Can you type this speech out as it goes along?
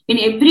In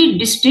every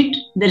district,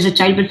 there is a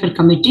child welfare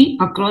committee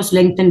across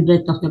length and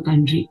breadth of the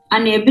country.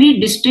 And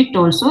every district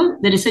also,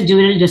 there is a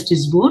juvenile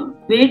justice board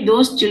where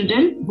those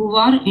children who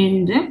are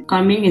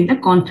coming in the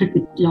conflict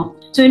with law.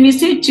 So when we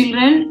say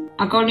children,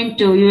 according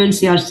to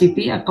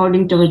UNCRCP,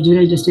 according to our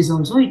juvenile justice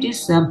also, it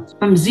is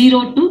from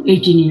 0 to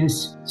 18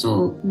 years.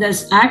 So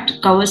this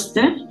act covers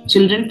the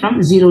children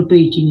from 0 to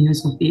 18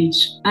 years of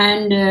age.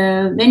 And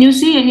when you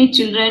see any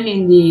children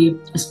in the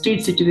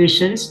street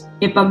situations,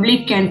 a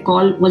public can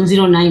call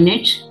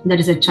 1098, that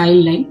is a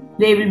child line.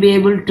 They will be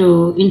able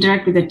to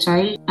interact with the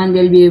child and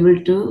they'll be able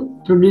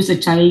to produce a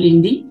child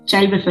in the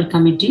child welfare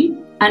committee.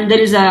 And there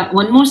is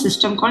one more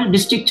system called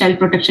District Child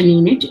Protection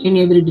Unit in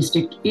every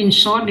district. In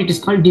short, it is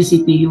called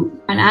DCPU.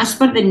 And as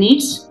per the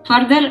needs,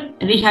 further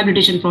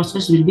rehabilitation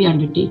process will be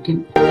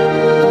undertaken.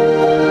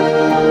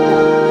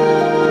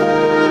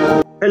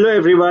 Hello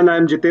everyone, I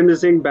am Jitendra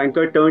Singh,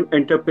 banker turned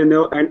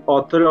entrepreneur and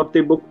author of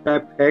the book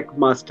Tap Hack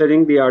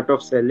Mastering the Art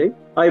of Selling.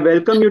 I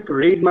welcome you to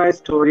read my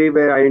story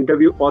where I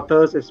interview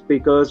authors,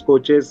 speakers,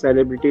 coaches,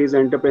 celebrities,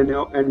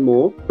 entrepreneurs and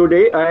more.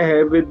 Today I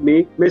have with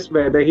me Miss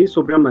Vaidehi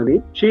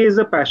Subramani. She is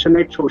a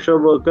passionate social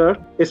worker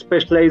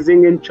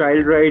specializing in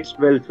child rights,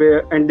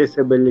 welfare and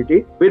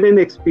disability with an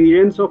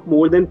experience of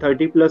more than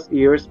 30 plus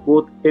years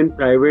both in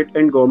private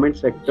and government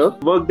sector.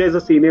 Worked as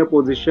a senior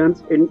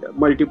positions in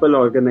multiple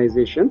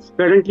organizations.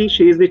 Currently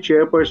she is the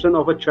chairperson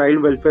of a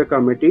child welfare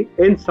committee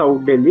in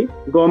South Delhi,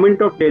 Government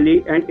of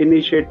Delhi and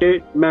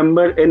initiated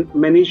member in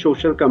many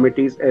social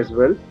committees as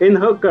well. In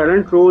her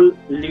current role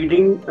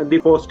leading the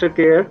foster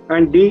care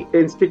and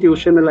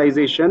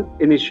deinstitutionalization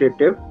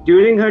initiative,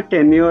 during her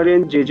tenure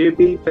in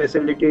JJP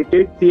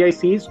facilitated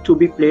CICs to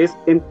be placed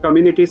in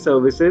community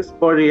services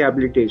for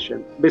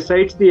rehabilitation.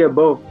 Besides the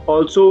above,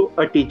 also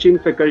a teaching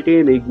faculty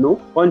in IGNOU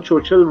on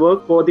social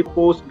work for the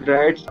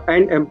post-grads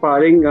and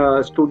empowering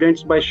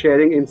students by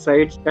sharing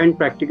insights and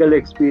practical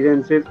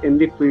experiences in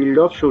the field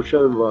of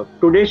social work.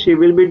 Today she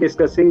will be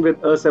discussing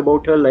with us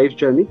about her life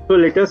journey. So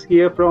let us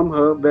hear from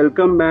her.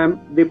 Welcome ma'am,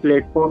 the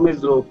platform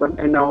is open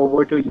and now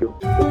over to you.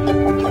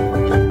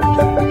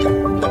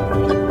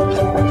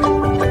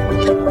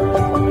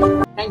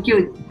 Thank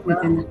you,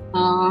 Jitendra.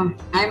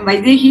 I am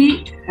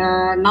Vaidehi.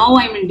 Now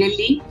I am in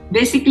Delhi.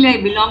 Basically,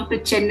 I belong to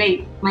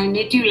Chennai. My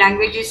native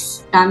language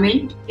is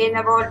Tamil. In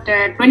about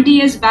 20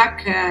 years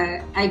back,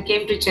 I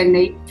came to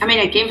Chennai.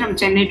 I came from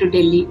Chennai to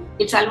Delhi.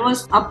 It's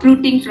almost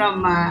uprooting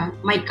from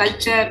my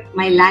culture,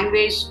 my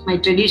language, my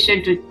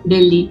tradition to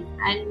Delhi.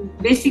 And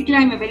basically,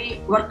 I'm a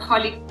very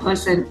workaholic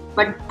person.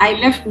 But I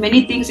left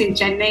many things in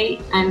Chennai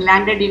and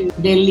landed in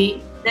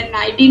Delhi. Then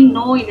I didn't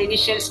know in the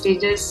initial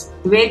stages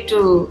where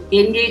to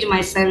engage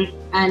myself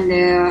and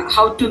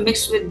how to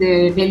mix with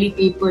the Delhi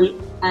people,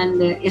 and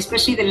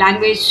especially the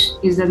language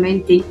is the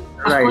main thing.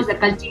 Of course, the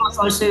culture was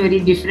also very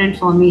different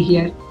for me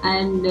here.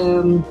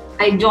 And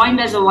I joined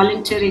as a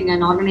volunteer in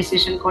an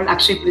organization called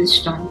Akshay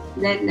Princeton.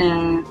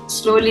 Then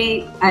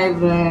slowly I've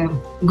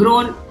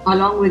grown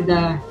along with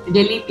the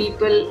Delhi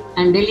people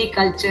and Delhi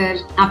culture,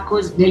 of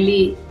course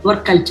Delhi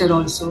work culture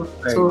also.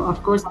 Right. So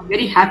of course I'm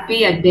very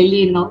happy at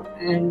Delhi now,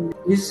 and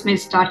this is my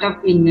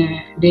startup in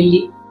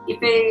Delhi. If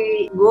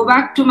I go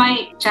back to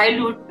my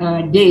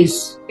childhood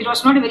days, it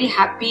was not a very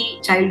happy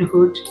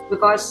childhood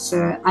because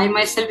I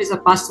myself is a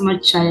pastor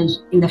child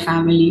in the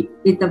family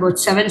with about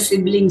 7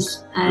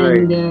 siblings,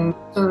 and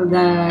so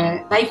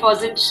the life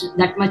wasn't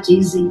that much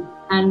easy.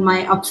 And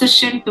my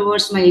obsession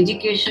towards my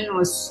education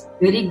was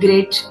very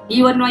great.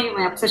 Even though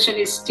my obsession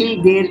is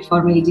still there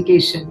for my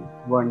education.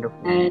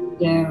 Wonderful.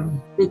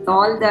 And with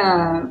all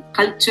the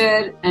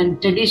culture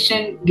and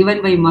tradition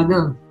given by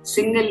mother,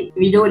 single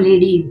widow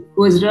lady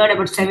who has reared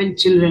about 7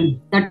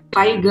 children, that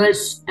 5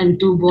 girls and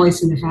 2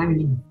 boys in the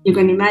family. You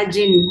can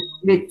imagine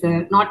with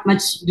not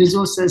much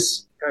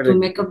resources to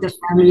make up the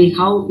family,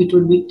 how it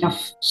would be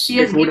tough. She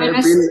has given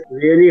us been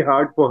really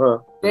hard for her.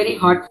 Very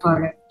hard for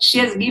her. She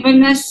has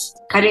given us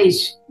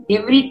courage.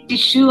 Every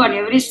tissue and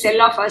every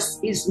cell of us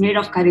is made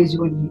of courage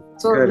only.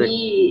 So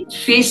we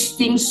face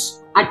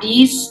things at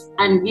ease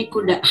and we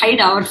could hide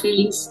our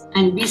feelings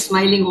and be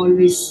smiling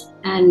always.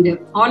 And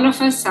all of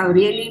us are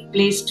really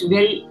placed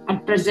well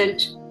at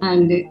present.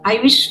 And I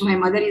wish my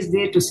mother is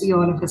there to see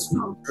all of us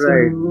now.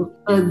 Right.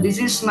 So this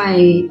is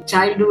my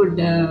childhood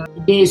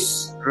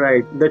days.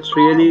 Right. That's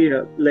really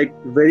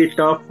very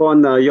tough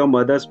on your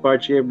mother's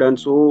part. She have done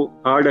so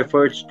hard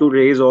efforts to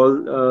raise all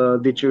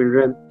the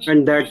children,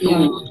 and that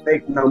too,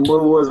 number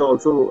was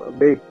also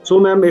big. So,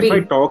 ma'am, if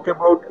I talk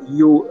about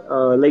you,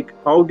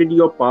 how did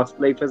your past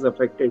life has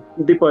affected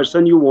the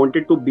person you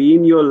wanted to be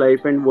in your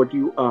life and what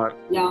you are?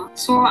 Yeah.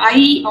 So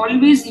I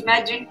always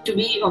imagined to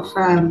be of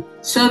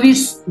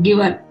service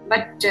giver.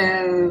 But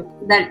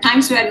the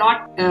times were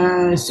not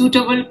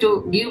suitable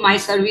to give my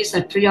service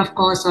at free of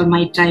cost or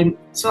my time.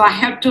 So I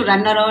have to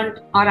run around,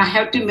 or I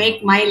have to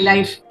make my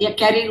life a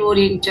career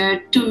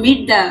oriented to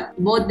meet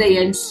both the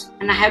ends.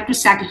 And I have to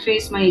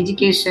sacrifice my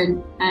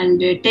education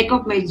and take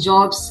up my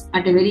jobs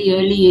at a very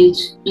early age,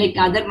 like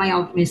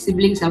my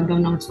siblings have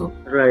done also.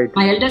 Right.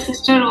 My elder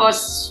sister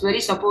was very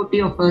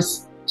supportive of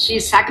us. she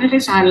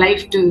sacrificed her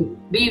life to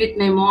be with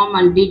my mom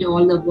and did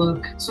all the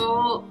work.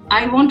 So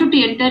I wanted to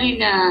enter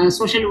in a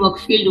social work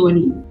field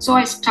only. So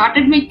I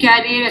started my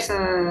career as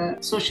a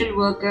social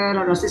worker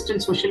or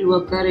assistant social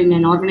worker in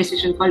an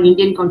organization called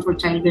Indian Council for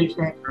Child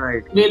Welfare.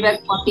 Right. Way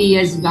back 40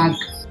 years back.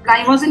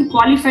 I wasn't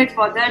qualified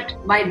for that.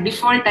 By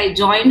default, I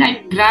joined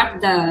and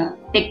grabbed the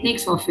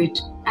techniques of it.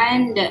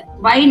 And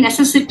by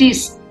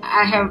necessities,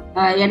 I have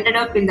ended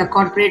up in the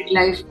corporate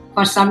life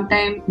for some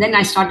time. Then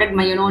I started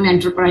my own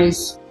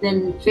enterprise.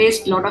 Then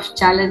faced a lot of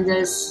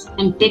challenges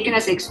and taken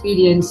as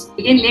experience.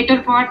 Again,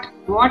 later part,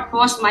 what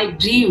was my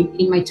dream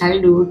in my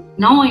childhood,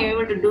 now I'm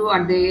able to do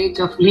at the age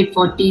of late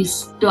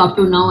 40s to up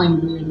to now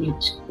I'm doing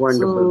it.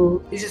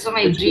 Wonderful. So this is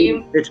my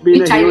dream. It's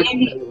been a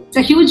huge it's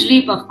a huge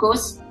leap, of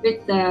course,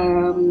 with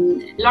a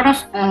lot of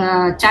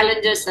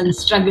challenges and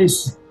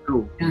struggles.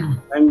 True. Yeah.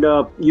 And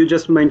you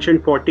just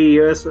mentioned 40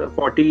 years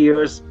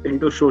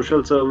into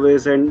social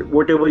service and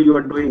whatever you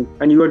are doing,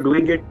 and you are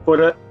doing it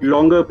for a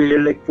longer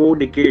period, like 4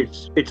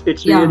 decades.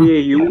 It's really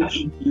a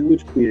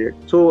huge period.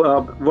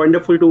 So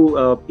wonderful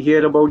to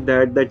hear about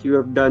that you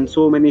have done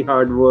so many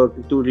hard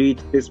work to reach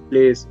this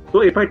place.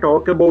 So if I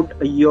talk about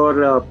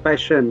your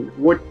passion,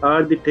 what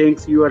are the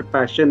things you are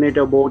passionate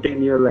about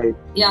in your life?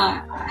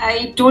 Yeah,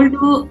 I told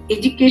you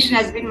education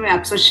has been my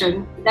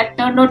obsession. That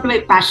turned out to be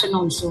a passion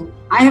also.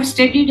 I have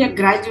studied a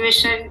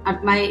graduation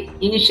at my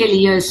initial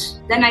years.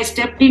 Then I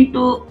stepped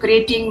into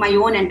creating my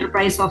own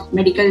enterprise of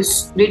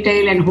medicals,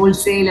 retail and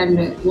wholesale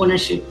and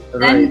ownership. Right.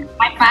 Then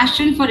my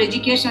passion for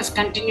education has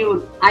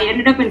continued. I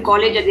ended up in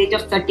college at the age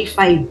of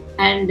 35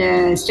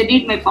 and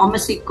studied my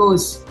pharmacy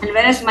course. And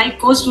whereas my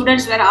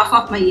co-students were half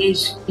of my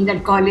age in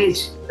that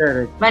college.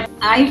 Correct. But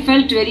I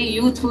felt very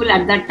youthful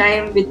at that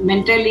time with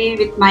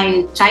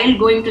my child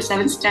going to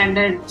 7th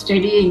standard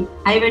studying.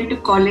 I went to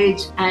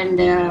college and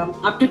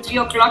up to 3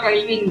 o'clock I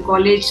will be in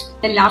college.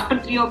 Then after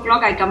 3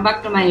 o'clock I come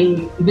back to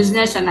my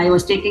business and I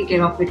was taking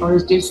care of it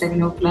always till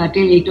 7 o'clock,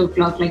 till 8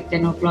 o'clock, like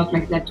 10 o'clock,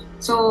 like that.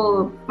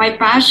 So my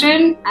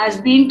passion has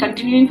been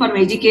continuing for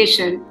my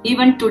education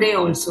even today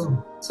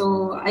also.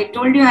 So I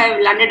told you I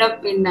have landed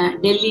up in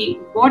Delhi.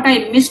 What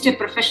I missed a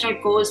professional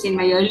course in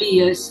my early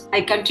years,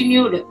 I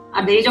continued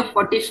at the age of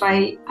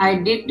 45. I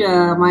did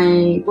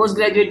my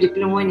postgraduate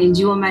diploma in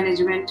NGO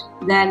management,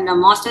 then a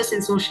master's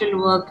in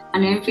social work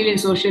and MPhil in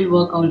social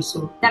work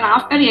also. Then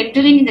after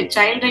entering in the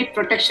child right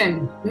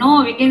protection,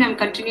 now again I'm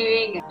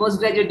continuing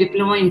postgraduate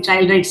diploma in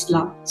child rights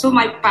law. So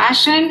my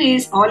passion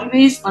is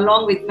always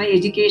along with my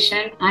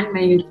education and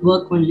my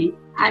work only.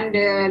 And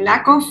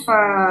lack of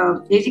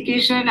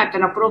education at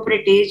an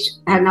appropriate age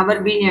has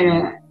never been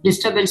a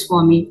disturbance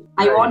for me.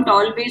 I want to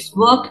always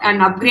work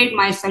and upgrade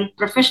myself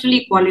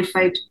professionally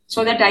qualified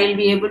so that I will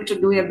be able to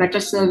do a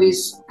better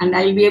service and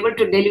I will be able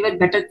to deliver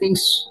better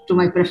things to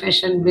my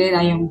profession where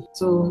I am.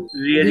 So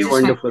really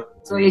wonderful.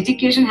 So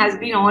education has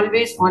been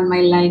always on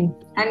my line.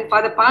 And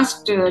for the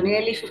past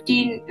nearly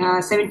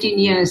 17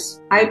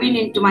 years, I've been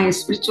into my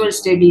spiritual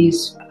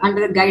studies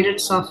under the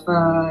guidance of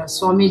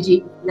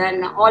Swamiji.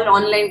 Then all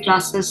online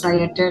classes I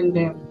attend,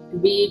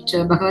 be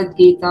it Bhagavad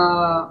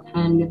Gita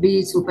and be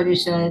it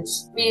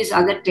Upanishads, be it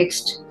other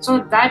texts. So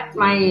that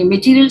my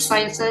material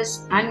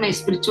sciences and my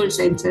spiritual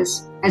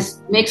sciences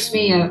makes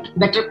me a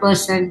better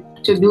person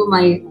to do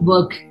my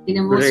work in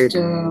a most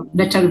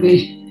better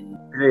way.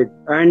 Great.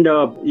 And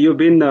you've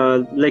been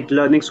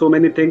learning so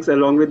many things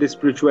along with the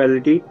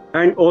spirituality,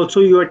 and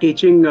also you are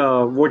teaching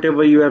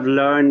whatever you have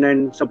learned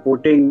and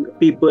supporting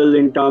people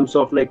in terms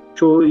of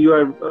so you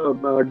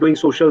are doing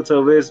social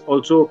service,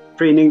 also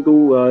training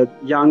to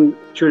young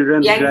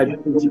children,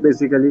 graduates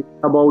basically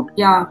about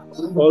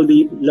all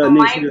the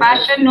learning. So my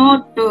passion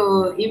now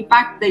to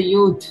impact the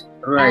youth.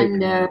 Right.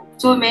 And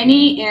so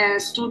many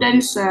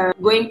students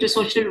going to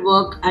social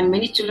work, and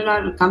many students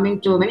are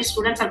coming to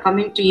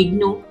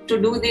IGNOU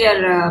to do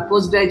their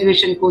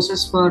post-graduation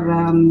courses for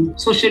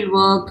social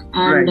work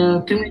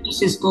and criminal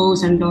justice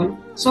course and all.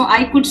 So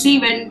I could see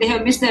when they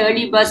have missed the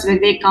early bus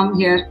when they come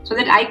here, so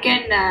that I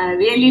can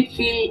really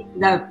feel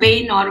the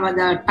pain or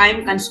the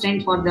time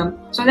constraint for them,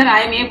 so that I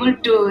am able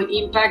to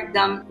impact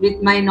them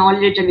with my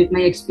knowledge and with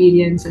my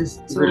experiences.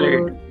 So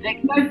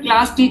regular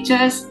class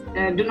teachers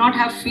do not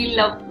have field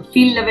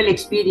level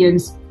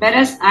experience,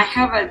 whereas I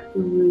have a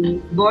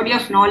body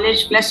of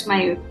knowledge plus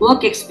my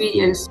work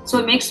experience. So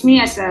it makes me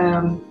as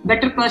a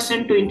better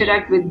person to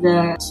interact with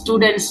the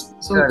students.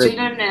 So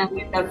children,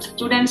 when the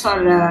students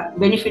are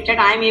benefited,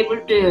 I am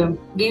able to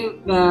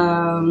give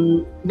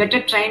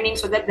better training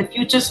so that the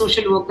future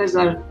social workers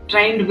are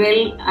trained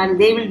well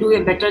and they will do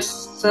a better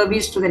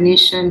service to the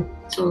nation.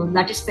 So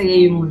that is the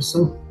aim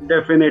also.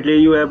 Definitely,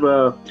 you have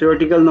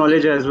theoretical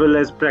knowledge as well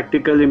as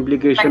practical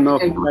implication of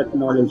that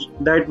knowledge.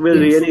 That will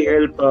really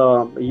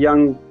help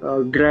young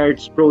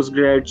grads,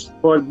 postgrads,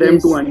 for them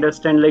to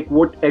understand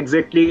what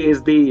exactly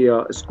is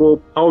the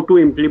scope, how to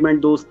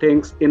implement those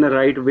things in a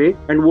right way,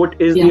 and what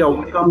is the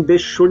outcome they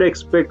should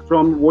expect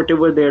from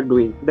whatever they are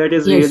doing. That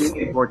is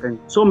really important.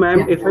 So,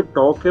 ma'am, if I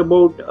talk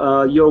about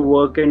your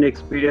work and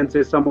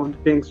experiences, some of the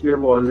things you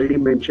have already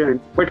mentioned,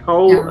 but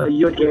how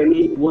your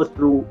journey was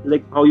through,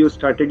 like how you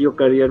started your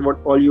career, what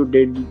all you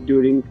did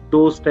during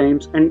those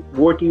times, and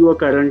what you are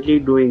currently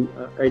doing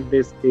at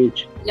this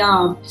stage.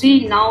 Yeah,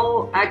 see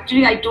now,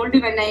 actually I told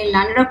you when I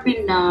landed up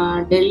in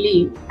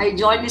Delhi, I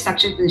joined the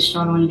Sakshat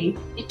Rishon only.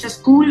 It's a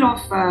school of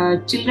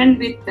children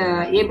with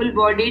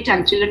able-bodied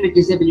and children with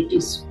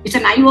disabilities. It's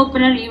an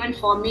eye-opener even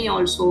for me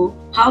also.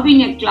 How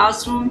in a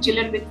classroom,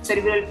 children with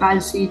cerebral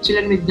palsy,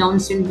 children with Down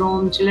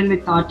syndrome, children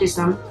with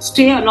autism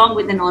stay along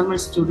with the normal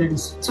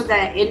students. So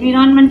the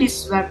environment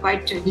is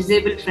quite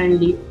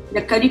disabled-friendly.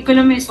 The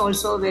curriculum is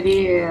also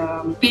very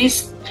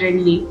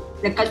pace-friendly.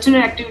 The cultural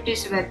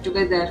activities were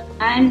together,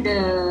 and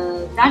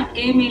that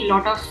gave me a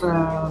lot of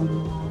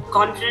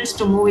confidence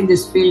to move in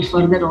this field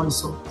further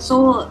also.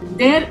 So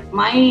there,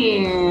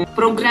 my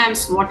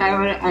programs,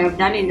 whatever I have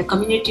done in the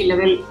community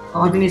level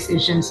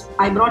organizations,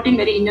 I brought in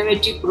very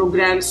innovative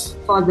programs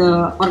for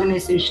the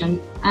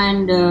organization.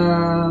 And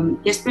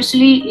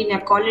especially in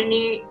a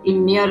colony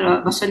in near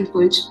Basant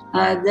Kunj,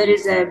 there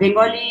is a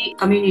Bengali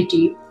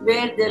community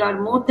where there are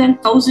more than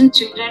 1,000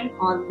 children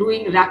are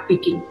doing rack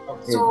picking.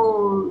 Okay.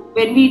 So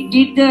when we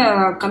did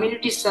the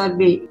community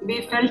survey,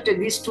 we felt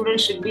these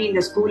students should be in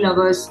the school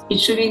hours, it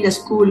should be in the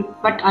school,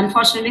 but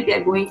unfortunately they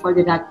are going for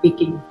the rack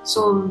picking.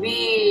 So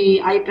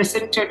I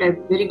presented a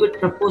very good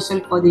proposal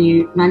for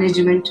the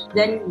management.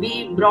 Then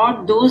we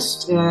brought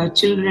those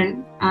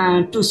children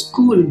to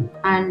school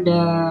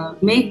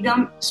and make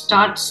them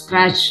start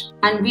scratch,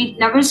 and we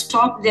never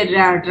stopped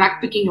their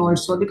rack picking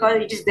also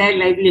because it is their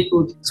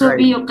livelihood. So right.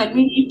 We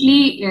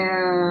conveniently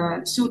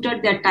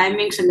suited their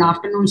timings in the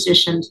afternoon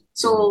sessions.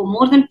 So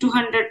more than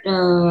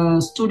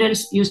 200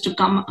 students used to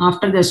come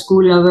after the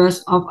school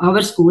hours of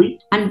our school,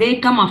 and they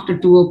come after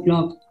 2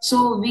 o'clock.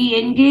 So we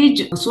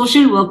engage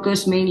social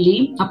workers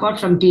mainly, apart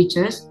from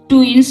teachers,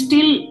 to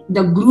instill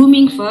the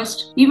grooming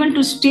first. Even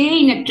to stay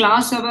in a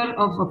class hour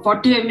of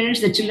 45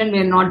 minutes, the children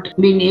were not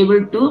being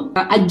able to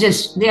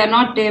adjust. They are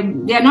not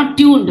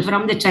tuned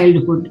from the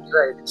childhood.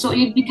 Right. So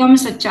it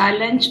becomes a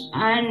challenge,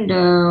 and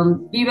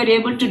we were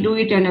able to do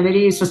it in a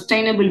very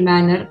sustainable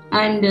manner.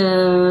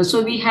 And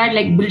so we had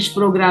like bridge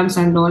programs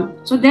and all.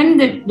 So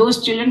then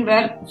those children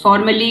were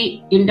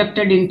formally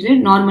inducted into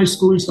normal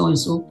schools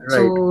also. Right.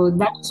 So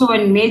that's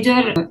one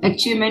major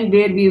achievement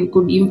where we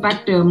could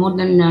impact more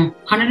than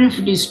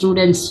 150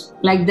 students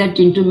like that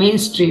into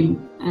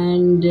mainstream.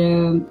 And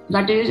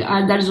that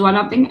is one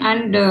of thing.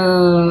 And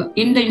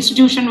in the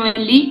institution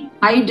only,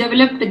 I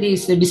developed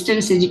this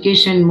distance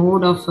education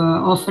mode of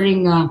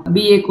offering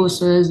BA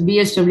courses,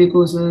 BSW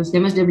courses,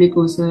 MSW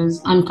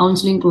courses, and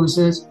counseling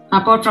courses.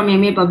 Apart from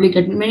MA Public,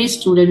 many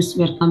students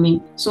were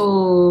coming.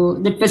 So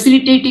the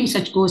facilitating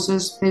such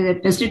courses,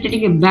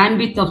 facilitating a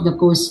bandwidth of the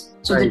course.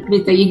 So right. That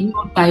with the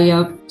IGNOU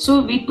tie-up,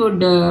 so we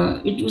could,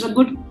 it was a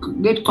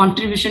great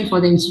contribution for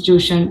the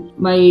institution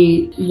by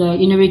the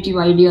innovative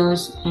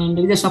ideas and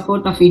with the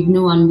support of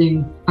IGNOU and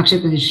the Akshay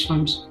Pradesh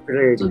funds.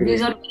 Great, so great.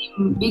 These are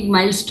big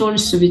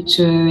milestones which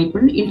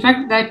in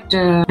fact that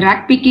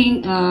rack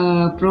picking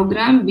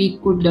program, we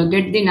could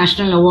get the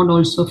national award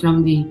also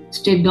from the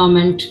state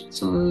government.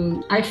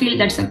 So I feel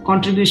that's a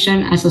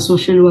contribution as a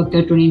social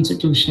worker to an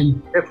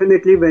institution.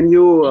 Definitely, when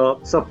you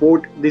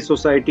support the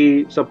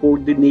society,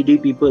 support the needy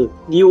people,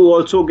 you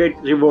also get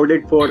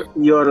rewarded for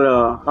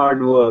your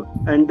hard work,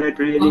 and that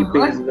really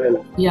pays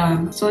well.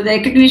 Yeah, so the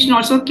recognition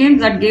also came,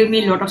 that gave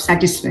me a lot of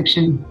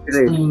satisfaction.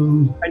 Great. So,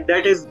 and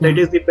that is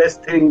the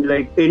best thing.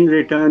 Like in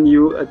return,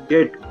 you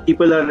get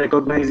people are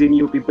recognizing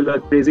you, people are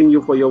praising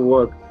you for your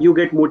work. You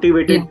get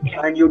motivated,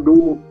 and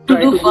you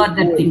try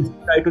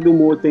to do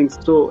more things.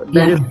 So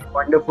that is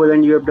wonderful,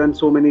 and you have done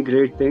so many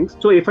great things.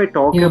 So if I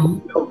talk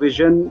about your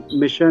vision,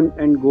 mission,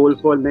 and goal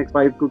for next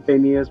 5 to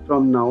 10 years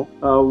from now,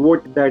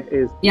 what that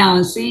is?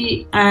 Yeah,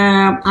 see,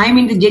 I'm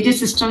in the judges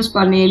systems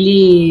for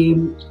nearly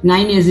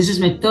 9 years. This is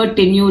my third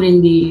tenure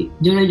in the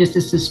juvenile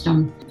justice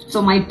system.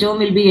 So my term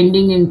will be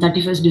ending in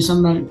 31st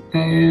December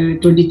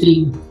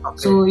 23. Okay.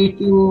 So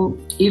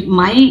if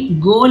my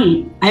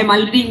goal, I'm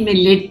already in my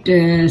late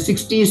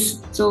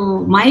 60s. So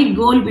my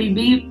goal will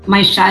be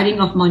my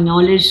sharing of my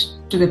knowledge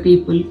to the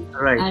people.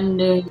 Right.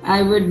 And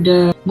I would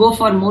go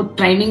for more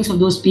trainings of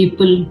those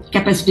people,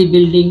 capacity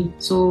building.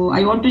 So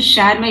I want to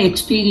share my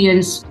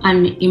experience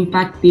and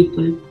impact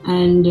people,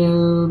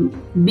 and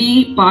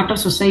be part of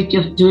society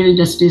of juvenile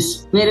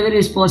justice. Wherever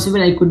is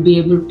possible, I could be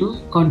able to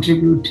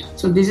contribute.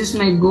 So this is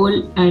my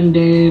goal,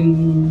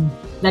 and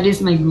that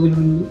is my goal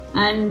only.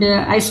 And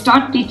I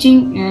start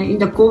teaching in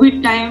the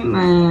COVID time.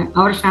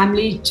 Our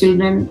family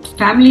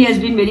has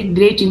been very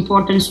great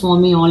importance for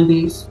me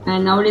always.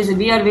 And nowadays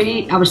we are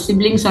very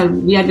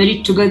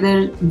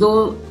together.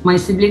 Though my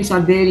siblings are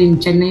there in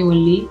Chennai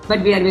only,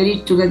 but we are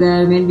very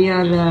together when we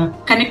are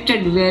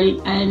connected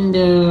well. And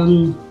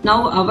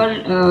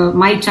now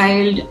my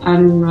child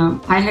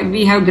and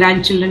we have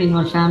grandchildren in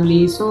our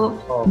family.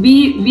 So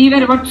we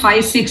were about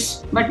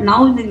 5-6, but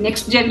now the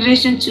next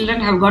generation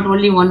children have got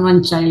only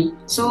one child.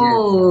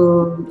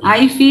 So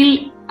I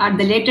feel at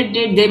the later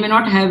date they may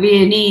not have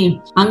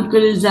any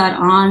uncles or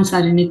aunts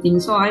or anything.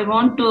 So I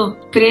want to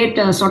create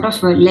a sort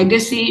of a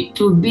legacy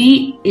to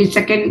be a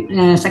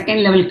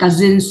second level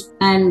cousins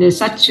and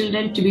such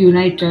children to be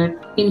united.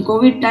 In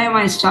COVID time,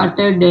 I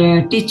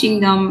started teaching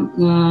them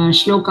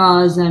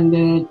shlokas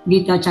and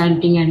Gita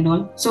chanting and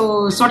all.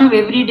 So sort of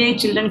every day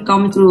children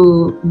come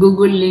through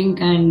Google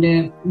link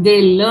and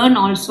they learn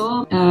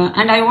also.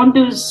 And I want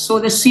to sow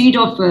the seed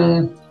of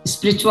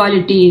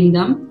spirituality in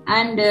them,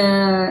 and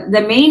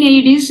the main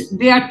aid is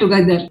they are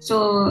together.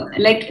 So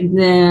like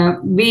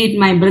be it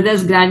my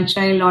brother's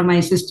grandchild or my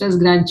sister's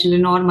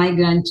grandchildren or my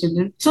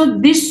grandchildren, so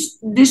this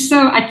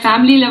at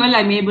family level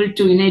I'm able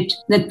to unite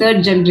the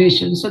third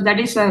generation. So that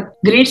is a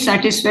great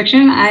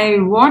satisfaction.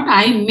 What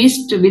I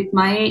missed with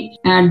my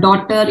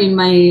daughter in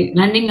my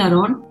running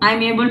around,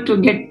 I'm able to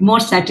get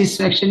more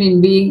satisfaction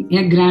in being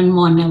a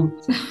grandma now.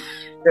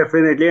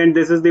 Definitely, and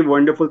this is the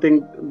wonderful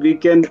thing we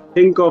can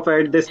think of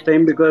at this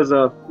time, because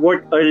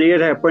what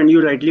earlier happened,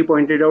 you rightly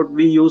pointed out,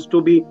 we used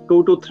to be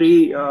 2 to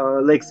 3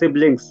 like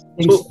siblings.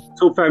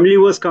 So family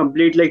was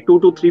complete, like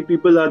 2 to 3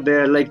 people are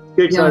there, like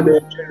kids are there,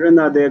 children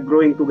are there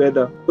growing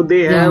together. So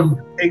they have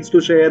things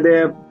to share, they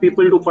have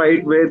people to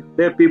fight with,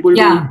 they have people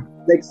to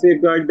like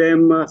safeguard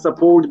them,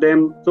 support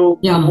them, so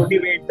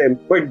motivate them.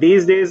 But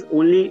these days,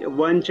 only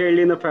one child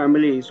in a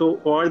family. So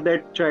for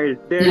that child,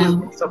 there is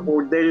no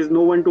support. There is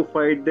no one to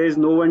fight. There is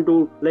no one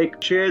to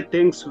like share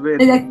things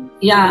with.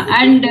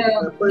 And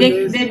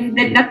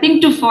there's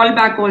nothing to fall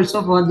back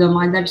also for them.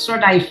 That's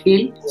what I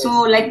feel. Yes.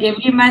 So like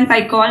every month,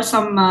 I call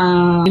some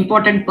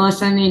important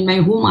person in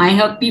my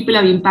home. People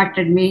have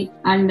impacted me,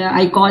 and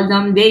I call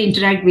them. They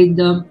interact with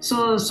them.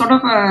 So sort of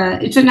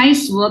it's a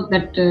nice work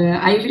that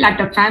I feel at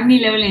a family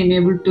level I'm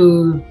able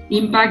to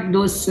impact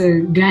those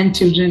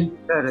grandchildren.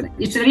 Correct.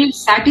 It's a really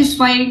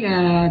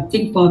satisfying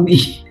thing for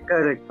me.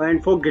 Correct.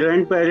 And for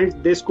grandparents,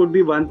 this could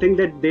be one thing,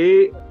 that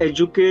they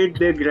educate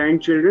their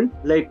grandchildren,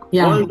 like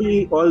all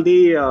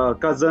the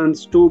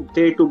cousins to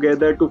stay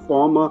together, to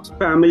form a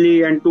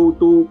family and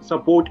to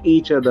support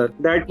each other.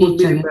 That would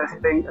be the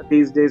best thing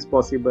these days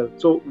possible.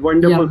 So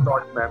wonderful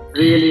thought, ma'am.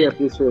 Really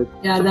appreciate.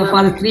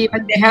 For the 3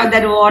 months, they have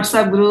that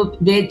WhatsApp group.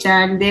 They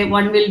chant.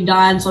 One will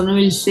dance, one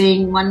will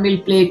sing, one will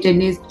play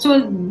tennis.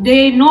 So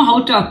they know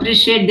how to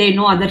appreciate. They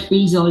know other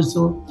fields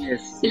also.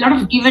 Yes. A lot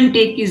of give and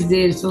take is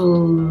there. So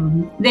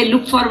they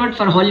look forward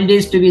for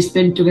holidays to be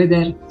spent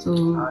together.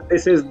 So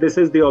this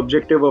is the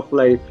objective of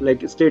life,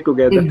 like stay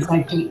together.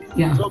 Exactly.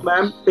 Yeah. So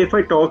ma'am, if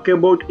I talk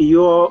about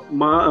your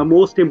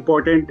most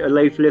important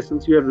life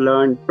lessons you have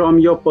learned from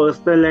your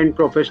personal and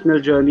professional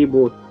journey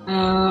both.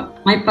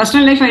 My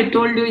personal life, I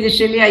told you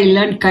initially, I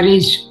learned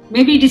courage.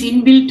 Maybe it is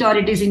inbuilt or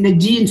it is in the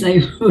genes,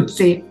 I would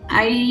say.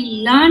 I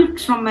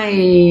learned from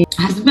my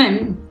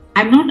husband.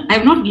 I've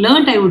not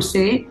learned, I would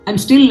say. I'm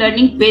still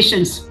learning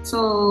patience.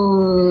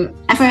 So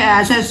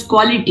as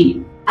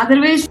quality.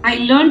 Otherwise, I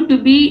learned to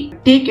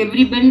take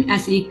everyone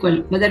as equal,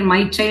 whether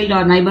my child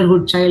or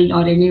neighborhood child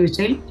or any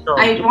child. Sure.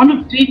 I want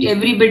to treat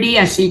everybody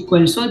as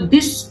equal. So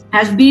this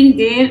has been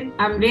there.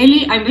 I'm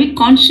very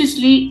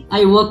consciously,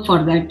 I work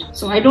for that.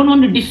 So I don't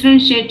want to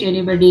differentiate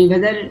anybody,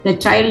 whether the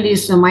child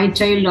is my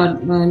child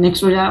or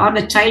next door or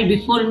the child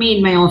before me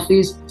in my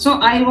office. So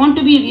I want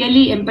to be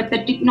really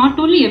empathetic, not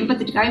only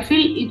empathetic. I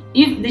feel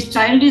if this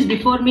child is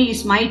before me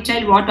is my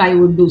child, what I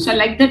would do. So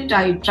like that,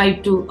 I try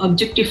to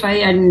objectify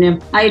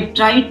and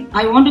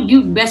I want to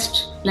give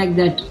best like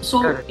that.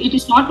 So it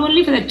is not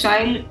only for the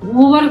child,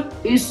 whoever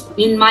is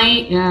in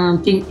my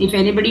thing, if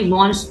anybody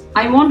wants,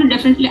 I want to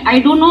definitely, I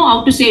don't know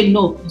how to say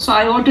no. So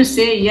I want to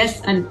say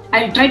yes and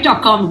I'll try to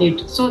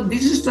accommodate. So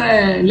this is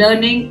the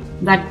learning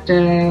that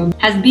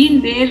has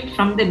been there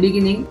from the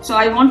beginning. So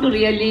I want to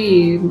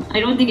really, I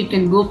don't think it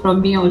can go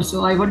from me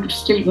also. I want to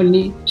still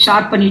only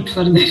sharpen it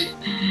further.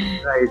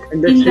 Right,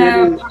 and that's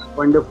really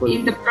wonderful.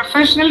 In the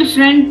professional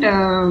front,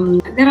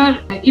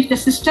 if the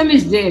system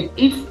is there,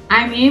 if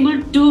I'm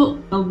able to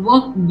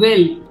work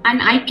well, and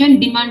I can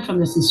demand from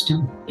the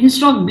system,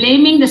 instead of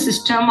blaming the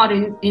system or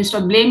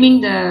instead of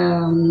blaming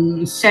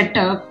the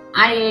setup,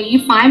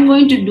 if I'm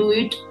going to do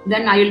it,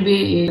 then I will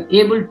be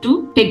able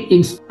to take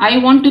things. I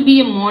want to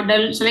be a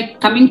model. So like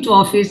coming to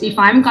office, if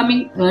I'm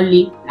coming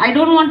early, I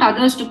don't want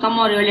others to come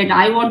or early.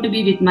 I want to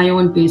be with my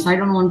own pace. I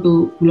don't want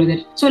to follow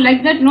that. So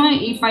like that,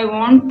 if I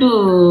want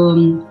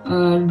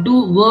to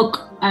do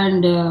work,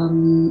 and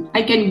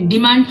I can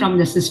demand from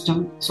the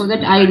system so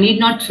that I need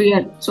not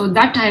fear. So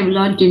that I have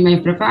learned in my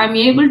prep. I'm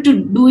able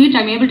to do it.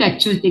 I'm able to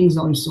achieve things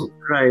also.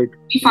 Right.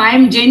 If I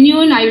am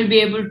genuine, I will be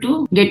able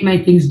to get my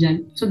things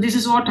done. So this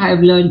is what I have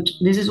learned.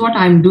 This is what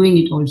I'm doing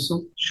it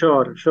also.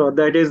 Sure.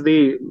 That is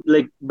the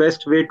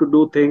best way to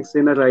do things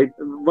in a right.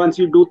 Once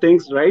you do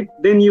things right,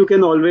 then you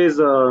can always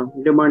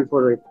demand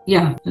for it.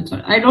 Yeah, that's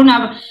what. I don't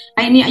have.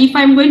 If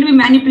I'm going to be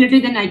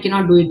manipulative, then I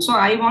cannot do it. So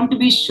I want to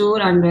be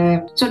sure,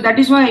 and so that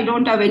is why I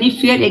don't have any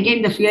fear.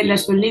 Again, the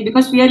fearless only,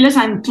 because fearless,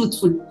 I'm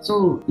truthful.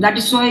 So that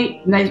is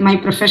why that is my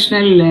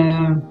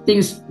professional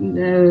things.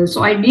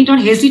 So I need not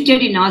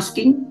hesitate in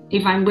asking.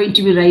 if I'm going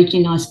to be right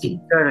in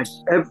asking. Correct.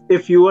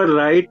 If you are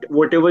right,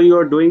 whatever you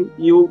are doing,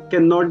 you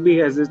cannot be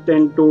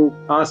hesitant to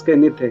ask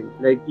anything.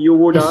 Like you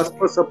would Yes, ask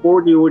for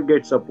support, you would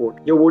get support.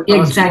 You would ask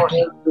for exactly.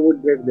 help, you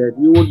would get that.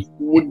 You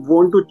would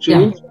want to Yeah.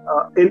 change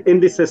in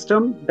the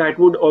system that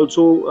would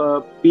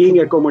also being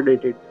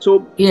accommodated.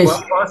 So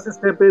Yes. first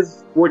step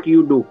is what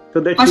you do. So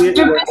that's First really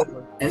step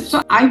wonderful. is,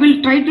 so I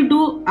will try to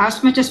do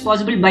as much as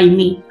possible by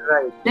me.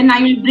 Right. Then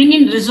I will bring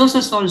in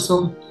resources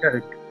also.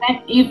 Correct. And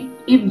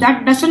if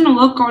that doesn't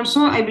work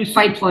also, I will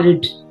fight for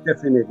it.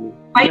 Definitely.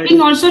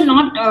 Fighting also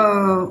not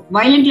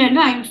violently,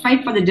 I will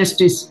fight for the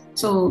justice.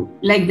 So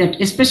like that,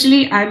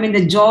 especially I'm in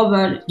the job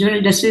where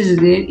juvenile justice is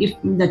there. If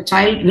the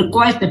child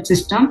requires that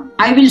system,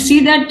 I will see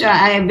that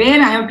where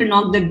I have to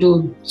knock the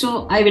door.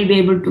 So I will be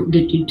able to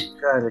get it.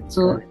 Correct.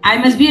 So correct. I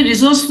must be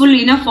resourceful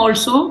enough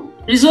also.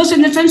 Resource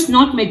in the sense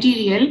not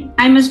material.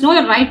 I must know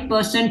the right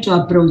person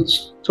to approach.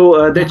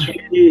 So that's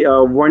really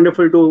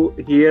wonderful to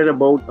hear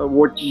about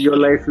what your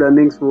life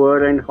learnings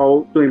were and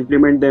how to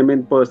implement them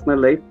in personal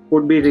life.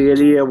 Would be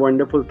really a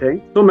wonderful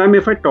thing. So, ma'am,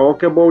 if I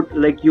talk about,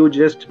 like you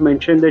just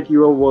mentioned that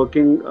you are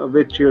working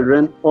with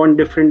children on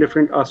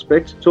different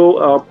aspects.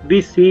 So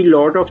we see a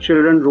lot of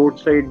children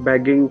roadside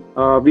begging.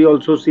 We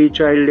also see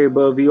child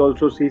labor. We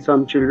also see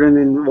some children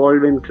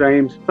involved in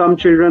crimes. Some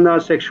children are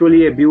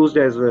sexually abused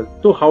as well.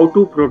 So how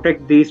to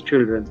protect these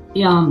children?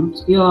 Yeah,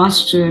 you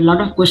asked a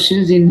lot of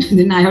questions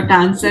then I have to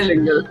answer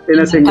In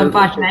a single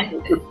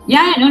compartment.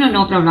 Yeah,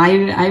 no problem.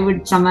 I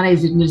would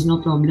summarize it. There's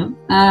no problem.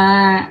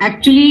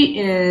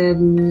 Actually,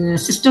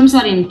 systems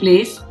are in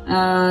place.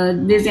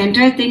 This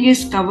entire thing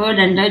is covered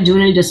under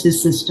Juvenile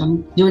Justice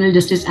System, Juvenile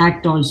Justice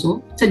Act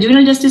also. So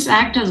Juvenile Justice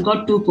Act has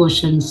got two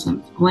portions.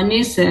 One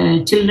is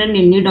children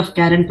in need of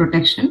care and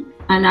protection,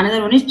 and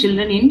another one is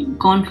children in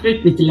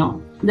conflict with law.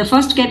 The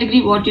first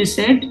category, what you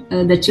said,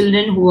 the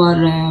children who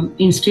are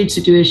in street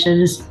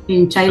situations,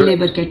 in child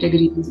labor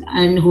categories,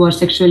 and who are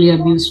sexually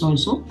abused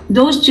also.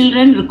 Those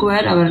children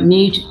require our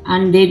need,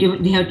 and they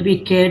have to be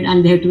cared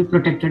and they have to be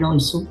protected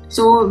also.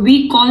 So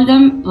we call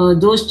them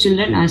those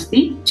children as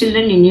the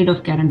children in need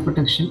of care and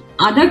protection.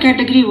 Other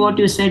category, what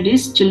you said,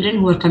 is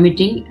children who are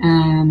committing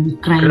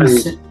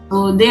crimes.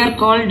 So they are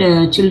called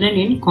children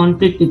in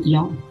conflict with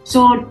law.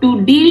 So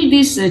to deal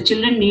this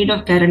children need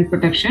of care and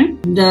protection,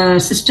 the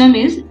system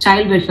is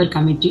Child Welfare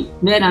Committee,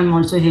 where I'm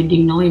also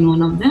heading now in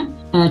one of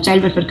the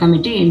Child Welfare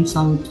Committee in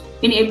South.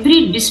 In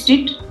every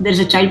district, there is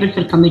a Child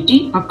Welfare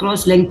Committee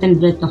across length and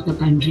breadth of the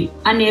country.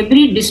 And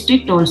every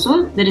district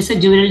also, there is a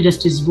Juvenile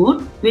Justice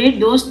Board, where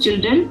those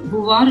children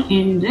who are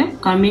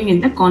coming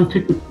in the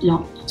conflict with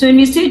law. So when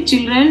we say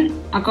children,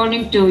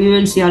 according to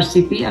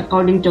UNCRCP,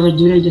 according to our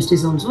juvenile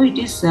justice also, it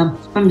is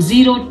from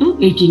 0 to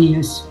 18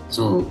 years.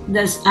 So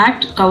this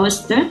act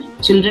covers the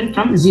children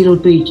from 0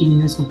 to 18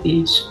 years of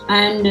age.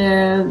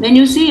 And when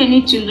you see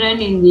any children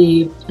in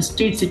the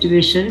street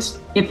situations,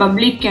 a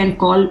public can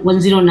call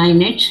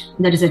 1098,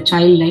 that is a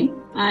child line.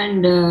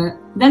 And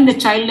then the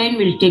child line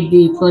will take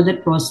the further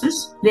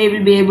process. They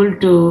will be able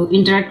to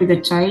interact with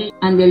the child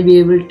and they'll be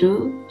able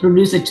to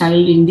produce a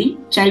child in the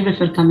Child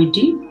Welfare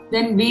Committee.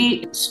 Then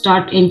we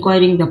start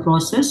inquiring the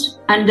process.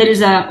 And there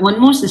is one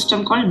more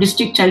system called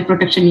District Child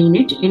Protection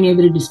Unit in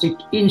every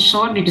district. In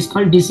short, it is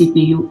called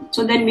DCPU.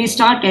 So then we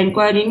start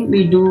inquiring,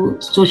 we do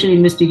social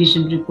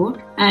investigation report.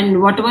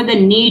 And whatever the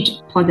need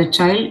for the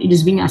child, it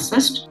is being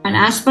assessed. And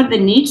as per the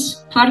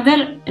needs,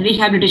 further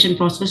rehabilitation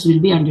process will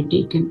be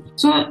undertaken.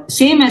 So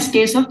same as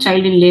case of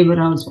child in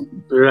labor also.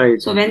 Right.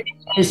 So when they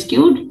are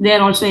rescued, they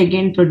are also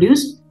again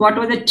produced.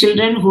 Whatever the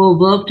children who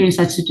worked in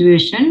such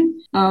situation,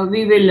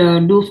 we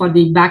will do for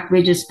the back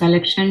wages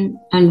collection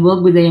and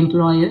work with the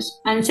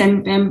employers. And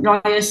some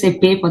employers say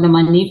pay for the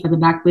money for the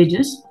back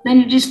wages.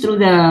 Then it is through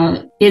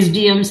the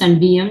SDMs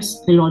and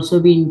DMs will also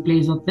be in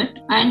place of that.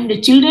 And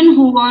the children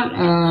who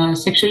are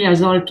sexually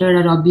assaulted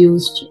or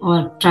abused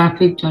or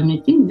trafficked or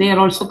anything, they are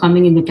also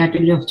coming in the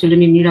category of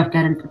children in need of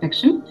care and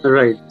protection.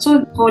 Right.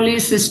 So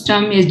police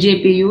system,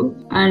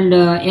 SJPU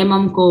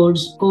and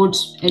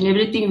courts and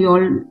everything, we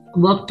all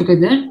work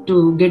together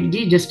to get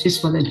the justice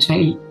for the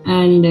child.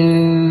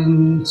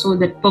 And so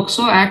that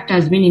POCSO Act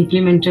has been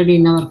implemented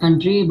in our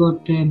country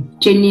about 10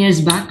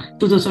 years back,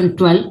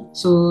 2012.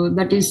 So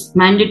that is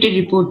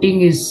mandatory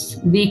reporting is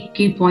the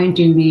key point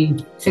in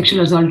the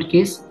sexual assault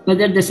case.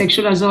 Whether the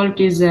sexual assault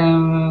is,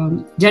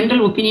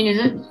 general opinion is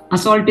that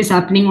assault is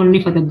happening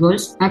only for the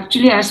girls.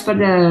 Actually, as per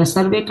the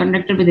survey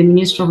conducted by the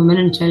Ministry of Women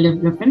and Child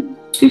Development,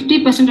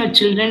 50% of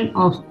children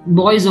of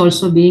boys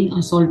also being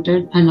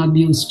assaulted and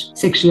abused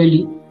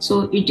sexually.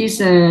 So it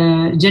is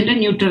a gender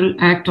neutral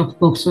act of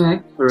POCSO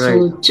Act. Right.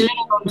 So children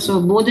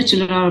also, both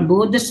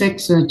the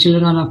sex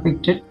children are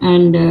affected,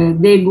 and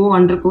they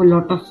undergo a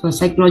lot of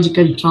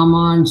psychological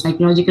trauma and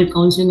psychological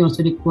counseling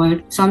also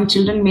required. Some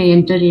children may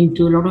enter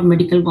into a lot of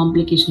medical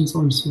complications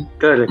also.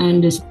 Correct.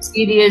 And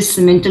serious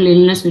mental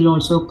illness will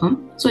also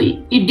come. So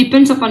it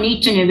depends upon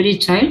each and every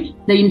child.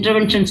 The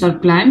interventions are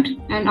planned,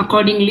 and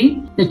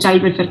accordingly, the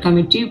Child Welfare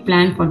Committee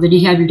plan for the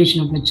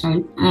rehabilitation of the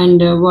child.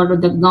 And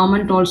what the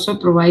government also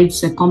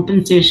provides a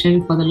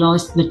compensation for the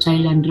loss the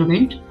child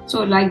underwent.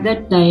 So like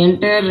that, the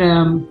entire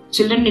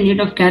children in need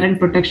of care and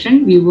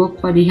protection, we work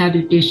for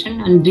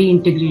rehabilitation and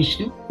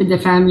reintegration with the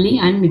family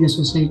and with the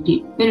society.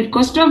 When it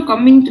comes to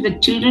coming to the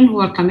children who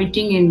are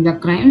committing in the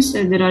crimes,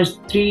 there are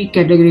three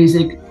categories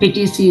like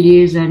petty,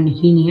 serious, and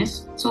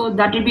heinous. So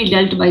that will be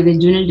dealt by the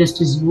Juvenile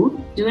Justice Board.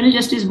 Juvenile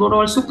Justice Board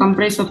also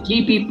comprises of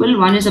three people.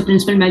 One is a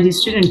principal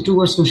magistrate and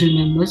two are social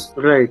members.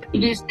 Right.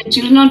 It is the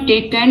children are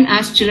taken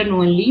as children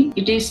only.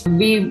 It will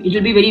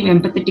be very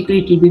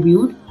empathetically, it will be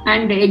viewed.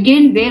 And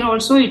again, there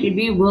also it will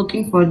be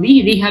working for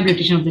the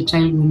rehabilitation of the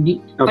child only.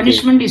 Okay.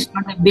 Punishment is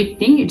not a big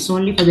thing. It's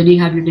only for the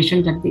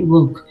rehabilitation that they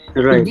work.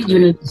 Right. The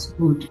Juvenile Justice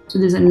Board. So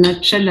there's a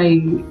nutshell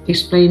I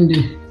explained.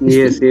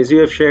 Yes, you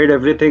have shared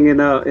everything in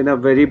a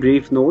very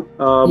brief note.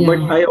 But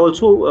I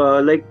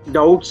also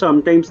doubt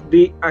sometimes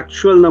the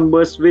actual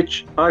numbers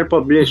which are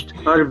published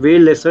are way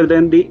lesser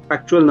than the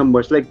actual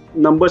numbers. Like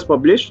numbers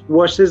published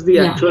versus the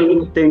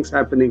actual things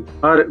happening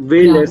are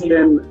way less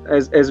than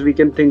as we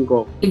can think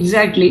of.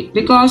 Exactly,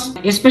 because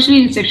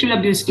especially in sexual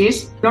abuse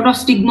case, a lot of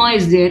stigma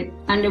is there.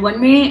 And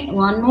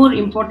one more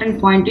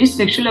important point is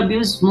sexual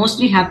abuse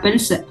mostly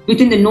happens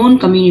within the known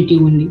community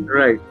only.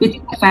 Right.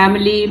 Within the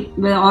family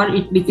or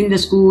within the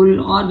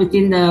school or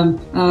within the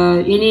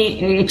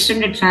any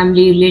extended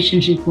family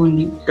relationship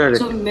only. Correct.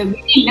 So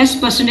maybe less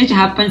percentage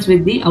happens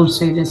with the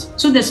outsiders.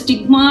 So the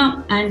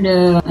stigma and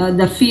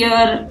the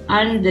fear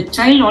and the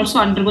child also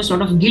undergoes a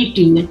lot of guilt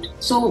in it.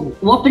 So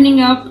opening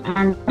up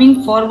and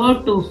coming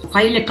forward to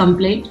file a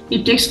complaint,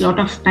 it takes a lot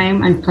of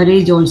time and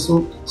courage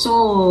also.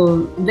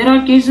 So there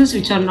are cases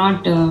which are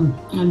not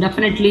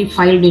definitely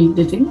filed in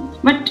the thing.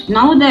 But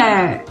now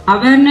the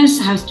awareness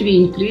has to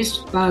be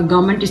increased.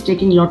 Government is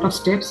taking a lot of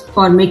steps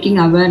for making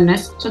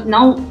awareness. So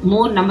now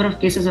more number of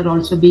cases are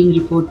also being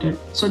reported.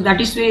 So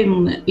that is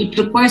why it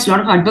requires a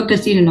lot of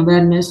advocacy and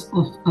awareness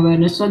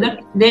so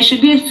that there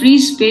should be a free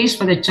space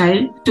for the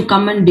child to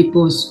come and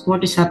depose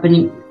what is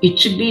happening. It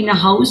should be in a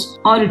house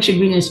or it should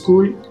be in a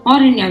school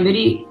or in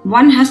a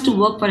one has to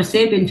work for a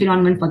safe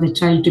environment for the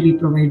child to be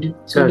provided.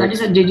 So that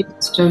is a judicial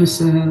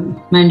systems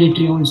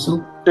mandatory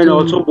also. And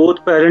also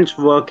both parents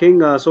working,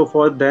 so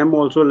for them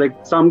also, like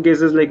some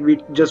cases like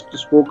we just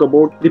spoke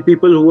about the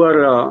people who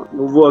are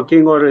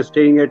working or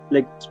staying at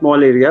like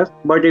small areas,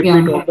 but if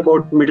we talk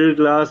about middle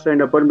class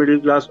and upper middle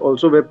class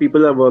also where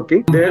people are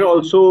working, there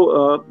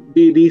also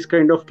these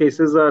kind of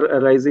cases are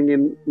arising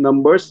in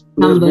numbers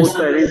because both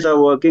parents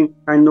are working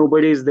and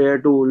nobody is there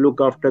to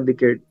look after the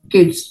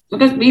kids.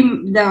 Because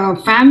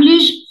the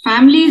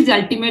family is the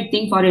ultimate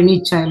thing for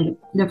any child.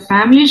 The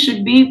family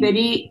should be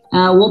very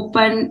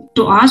open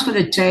to ask for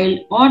the child,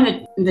 or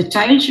the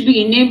child should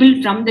be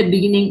enabled from the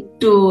beginning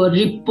to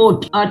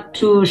report or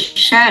to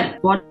share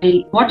what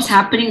is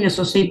happening in the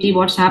society,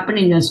 what's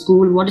happening in the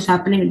school, what is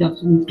happening with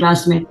the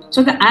classmate.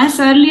 So as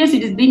early as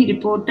it is being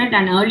reported,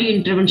 and early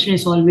intervention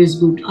is always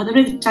good.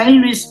 Otherwise, the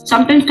child will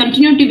sometimes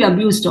continue to be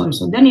abused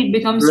also. Then it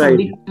becomes a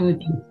big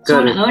thing. So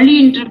an early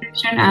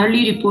intervention,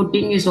 early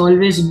reporting is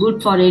always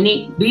good for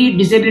any, be it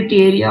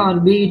disability area or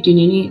be it in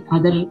any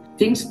other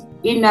things.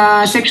 In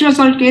a sexual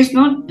assault case,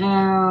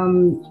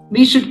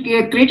 we should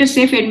create a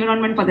safe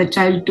environment for the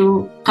child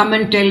to come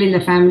and tell in the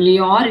family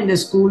or in the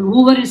school,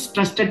 whoever is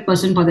trusted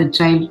person for the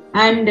child.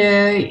 And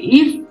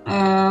if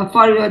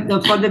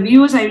for the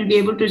viewers, I will be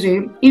able to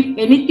say, if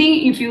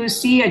anything, if you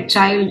see a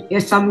child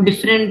some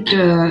different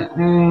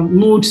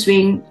mood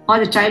swing, or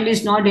the child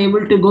is not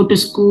able to go to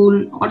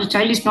school, or the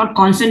child is not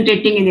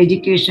concentrating in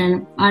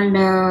education,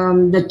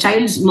 and the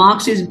child's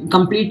marks is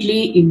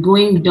completely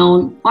going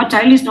down, or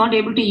child is not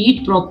able to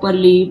eat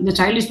properly, the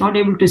child is not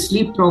able to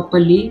sleep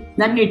properly,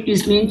 then it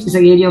means it's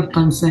an area of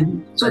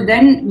concern. So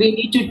then we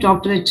need to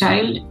talk to the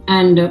child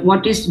and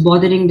what is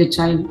bothering the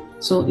child.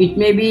 So it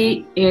may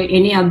be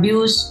any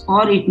abuse,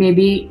 or it may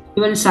be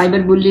even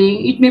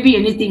cyberbullying. It may be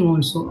anything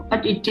also,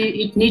 but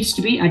it needs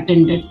to be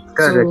attended.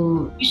 Correct.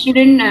 So we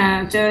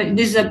shouldn't.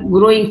 This is a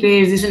growing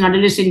phase. This is an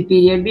adolescent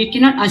period. We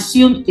cannot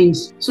assume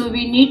things. So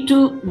we need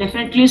to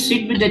definitely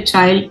sit with the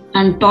child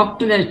and talk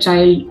to the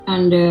child.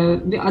 And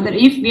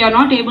if we are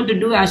not able to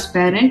do as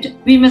parent,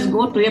 we must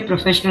go to a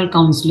professional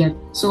counselor.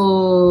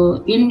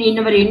 So in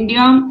our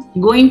India,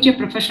 going to a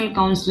professional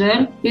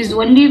counselor is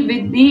only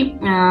with the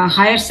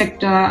higher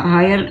sector,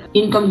 higher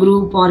income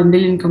group or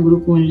middle income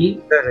group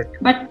only. Correct.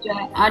 But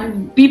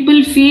and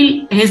people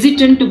feel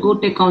hesitant to go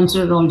to a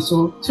counselor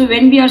also. So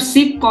when we are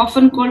sick, cough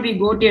and cold, we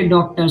go to a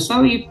doctor.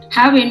 So if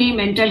have any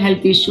mental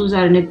health issues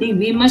or anything,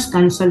 we must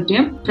consult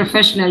a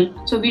professional.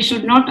 So we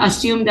should not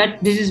assume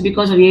that this is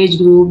because of age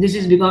group, this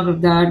is because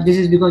of that, this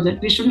is because of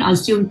that. We shouldn't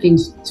assume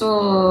things.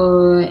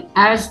 So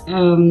as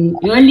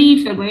early,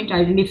 if you're going to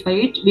identify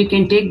it, we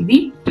can take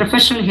the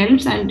professional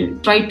helps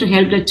and try to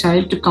help the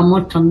child to come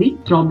out from the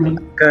problem.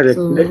 Correct.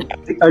 So,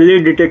 the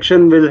early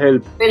detection will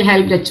help. Will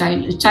help the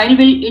child. The child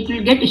will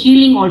get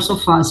healing also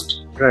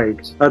fast.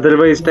 Right.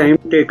 Otherwise, time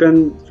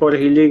taken for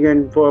healing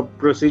and for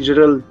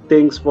procedural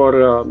things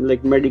for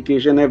like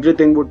medication,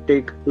 everything would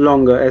take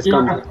longer as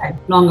compared.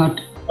 Longer.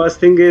 First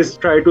thing is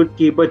try to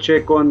keep a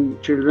check on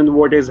children,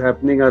 what is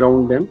happening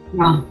around them.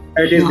 Yeah.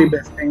 That is the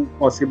best thing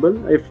possible.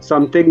 If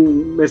something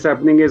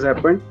mishappening has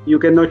happened, you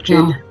cannot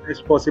change the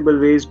best possible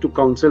ways to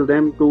counsel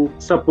them, to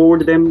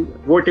support them,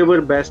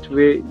 whatever best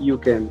way you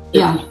can.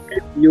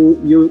 If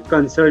you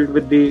consult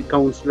with the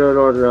counselor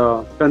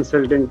or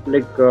consultant,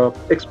 like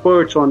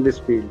experts on this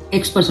field.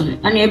 Experts on it.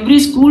 And every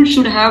school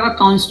should have a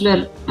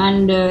counselor.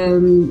 And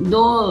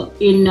though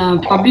in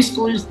public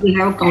schools they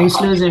have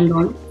counselors and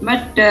all,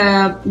 but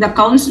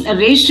the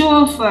ratio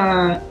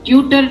of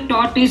tutor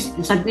taught is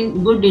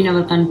something good in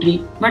our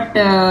country, but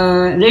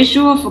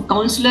ratio of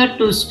counselor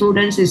to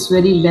students is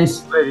very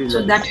less.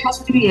 So that has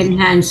to be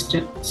enhanced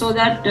so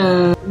that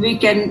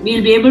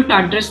we'll be able to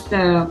address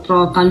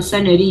the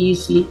concern very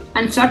easily.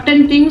 And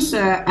certain things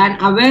and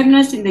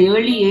awareness in the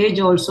early age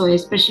also,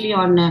 especially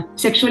on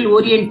sexual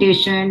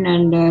orientation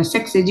and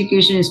sex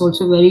education is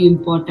also very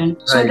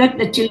important, so that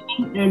the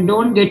children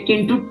don't get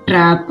into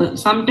trap.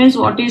 Sometimes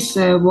what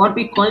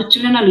we call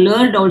children are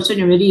lured also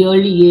in a very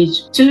early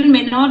age. Children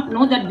may not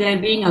know that they are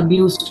being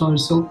abused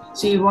also.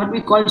 See, what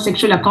we call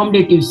sexual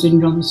accommodative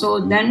syndrome. So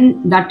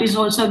then that is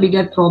also a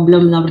bigger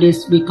problem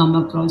nowadays we come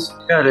across.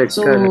 Correct.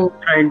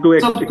 Trying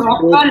to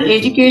proper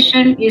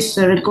education is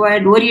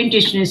required,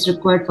 orientation is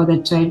required for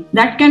the child.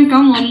 That can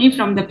come only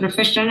from the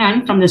professional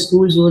and from the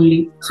schools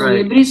only. So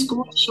every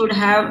school should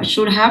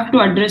have to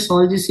address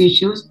all these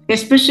issues.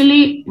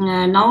 Especially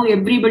now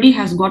everybody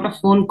has got a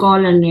phone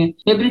call and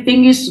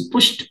everything is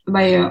pushed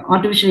by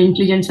artificial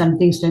intelligence and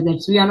things like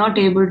that. So we are not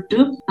able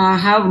to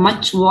have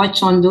much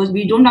watch on those.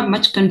 We don't have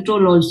much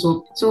control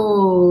also.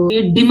 So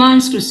it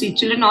demands to see.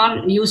 Children are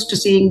used to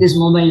seeing these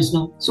mobiles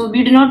now. So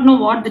we do not know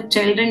what the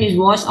children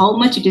was, how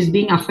much it is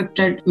being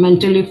affected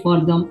mentally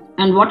for them,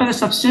 and what are the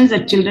substances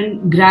that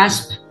children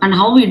grasp and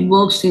how it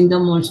works in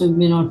them also we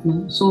may not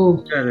know.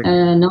 So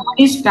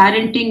nowadays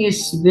parenting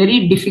is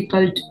very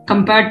difficult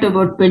compared to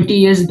about 20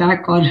 years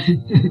back or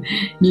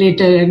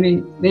later, I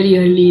mean very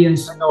early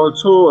years. And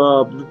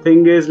also the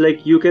thing is,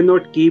 like, you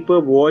cannot keep a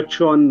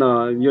watch on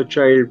your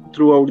child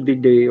throughout the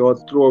day or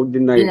throughout the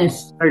night.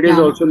 That is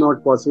also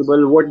not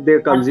possible. What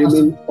they're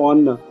consuming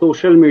on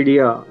social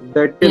media,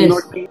 that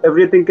cannot be,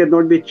 everything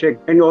cannot be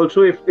checked. And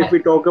also if we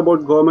talk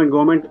about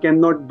government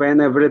cannot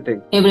ban everything.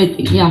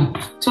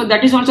 So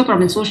that is also a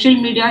problem. Social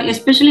media,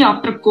 especially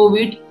after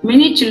COVID,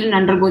 many children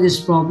undergo this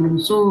problem.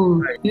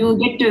 So you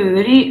get a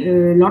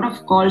very lot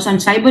of calls, and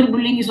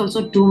cyberbullying is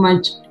also too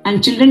much.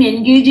 And children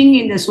engaging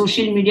in the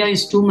social media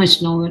is too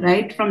much now,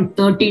 right? From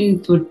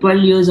 13 to 12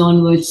 years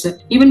onwards.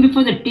 Even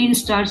before the teen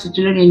starts, the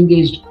children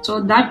engaged. So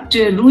that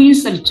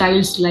ruins the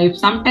child's life.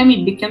 Sometimes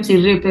it becomes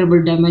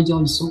irreparable damage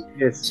also.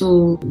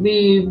 So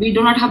we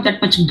do not have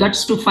that much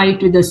guts to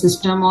fight with the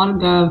system or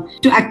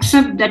to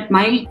accept that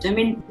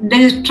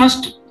there is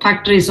trust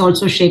factor is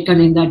also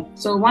shaken in that.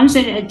 So once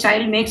a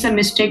child makes a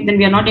mistake, then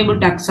we are not able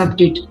to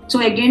accept it. So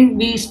again,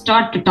 we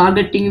start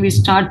targeting, we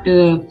start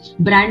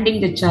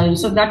branding the child.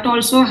 So that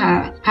also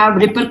have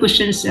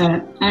repercussions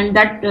and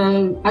that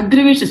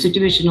aggravates the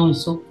situation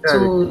also.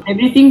 So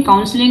everything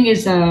counseling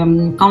is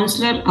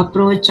counselor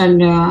approach,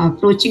 and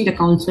approaching the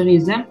counselor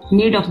is a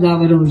need of the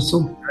hour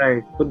also.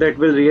 Right. So that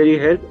will really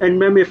help. And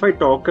ma'am, if I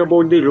talk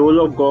about the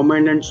role of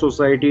government and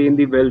society in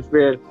the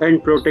welfare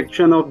and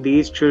protection of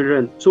these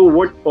children, so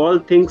what all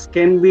things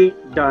can be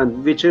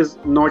done which is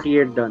not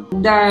yet done?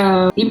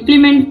 The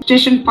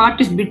implementation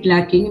part is a bit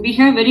lacking. We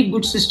have very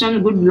good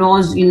system, good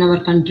laws in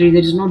our country.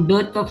 There is no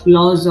dearth of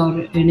laws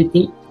or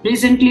anything.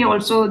 Recently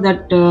also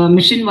that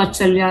Mission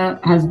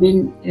Vatsalya has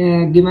been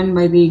given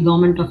by the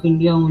government of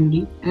India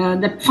only.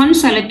 That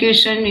funds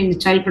allocation in the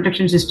child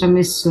protection system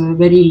is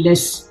very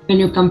less when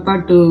you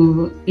compare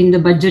to in the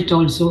budget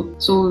also.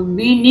 So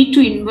we need to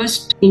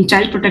invest in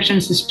child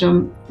protection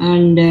system,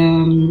 and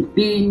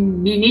we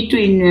need to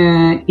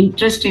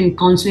interest in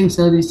counseling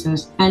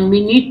services, and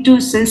we need to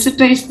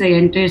sensitize the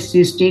entire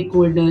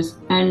stakeholders,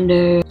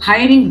 and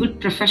hiring good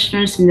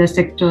professionals in the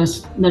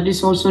sectors, that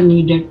is also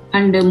needed,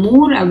 and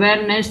more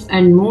awareness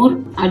and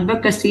more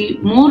advocacy,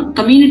 more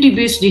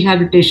community-based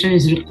rehabilitation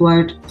is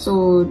required.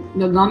 So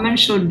the government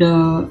should,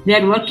 they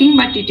are working,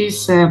 but it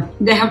is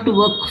they have to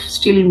work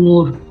still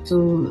more.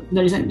 So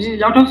there is a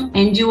lot of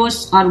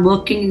NGOs are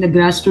working in the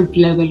grassroots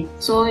level.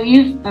 So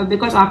if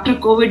because after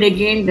COVID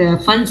again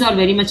the funds are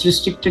very much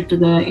restricted to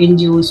the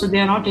NGOs, so they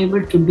are not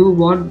able to do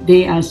what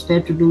they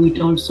aspire to do it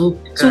also.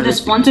 So the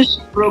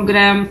sponsorship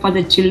program for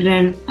the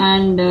children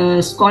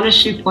and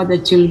scholarship for the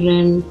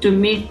children to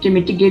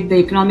mitigate the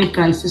economic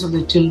crisis of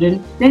the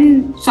children,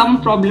 then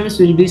some problems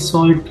will be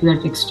solved to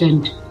that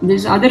extent.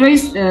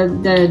 Otherwise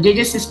the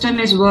JJ system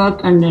is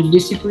work, and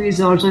DCP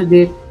is also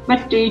there.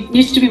 But it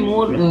needs to be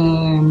more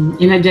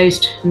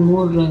energized,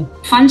 more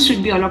funds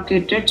should be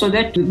allocated so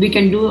that we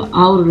can do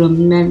our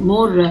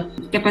more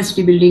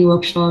capacity building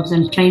workshops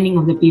and training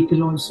of the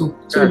people also.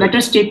 So the better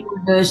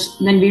stakeholders,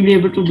 then we'll be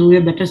able to do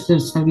a better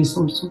service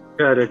also.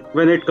 Correct.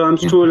 When it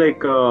comes to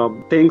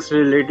things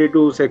related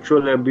to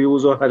sexual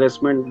abuse or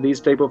harassment, these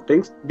type of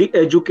things, the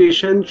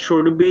education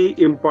should be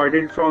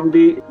imparted from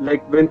the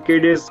when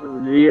kid is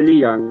really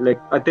young. Like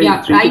I think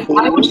Yeah, 3 to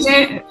 4 I would years.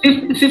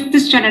 say fifth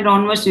standard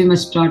onwards we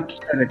must start.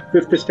 Correct.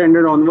 Fifth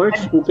standard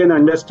onwards, who can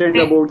understand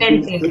about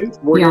 10th. these things,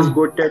 what is Yeah,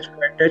 good touch,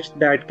 bad touch,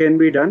 that can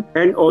be done.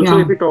 And also,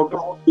 yeah. if we talk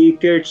about the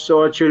kids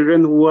or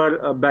children who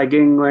are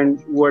begging and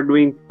who are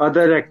doing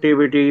other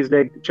activities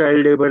like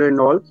child labor and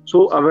all,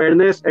 so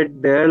awareness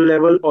at their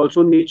level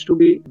also needs to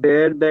be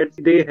there that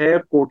they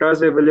have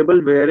quotas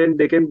available wherein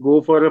they can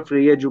go for a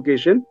free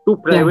education to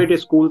Yeah. private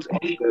schools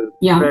as well.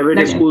 Yeah,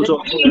 Private schools the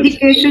also has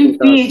free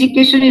quotas.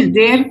 education is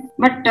there,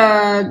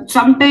 but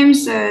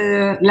sometimes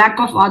lack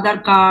of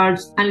Aadhaar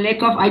cards and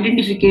lack of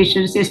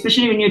identifications,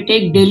 especially when you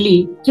take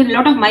Delhi. So a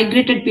lot of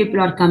migrated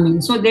people are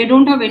coming, so they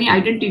don't have any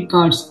identity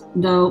cards.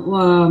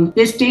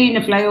 They stay in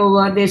a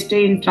flyover, they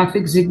stay in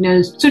traffic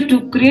signals. So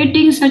to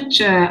creating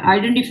such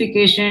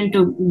identification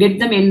to get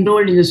them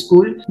enrolled in the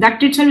school,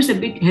 that itself is a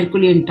big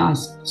Herculean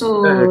task.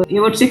 So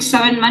about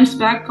 6-7 months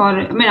back, or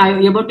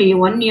about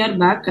 1 year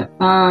back,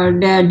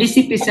 the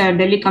DCP,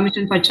 Delhi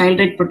Commission for Child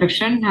Right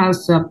Protection,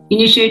 has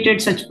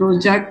initiated such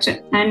project,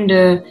 and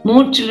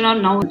more children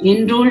are now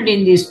enrolled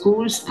in the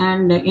schools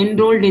and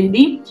enrolled in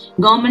the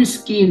government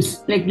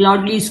schemes like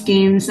Lordly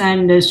schemes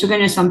and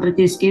Suganya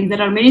Sampriti schemes.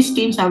 There are many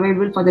schemes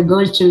available for the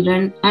girl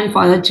children and for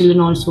other children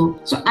also.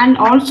 So, and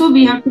also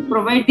we have to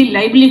provide the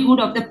livelihood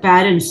of the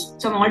parents,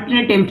 some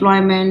alternate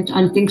employment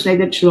and things like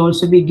that should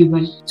also be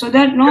given. So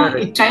that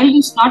a child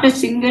is not a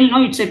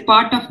single, it's a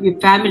part of your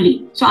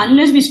family. So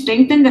unless we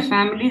strengthen the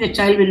family, the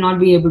child will not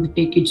be able to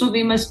take it. So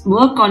we must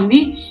work on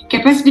the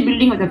capacity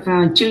building of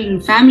the children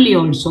family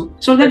also,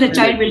 so that the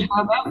child will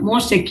have a more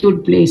secure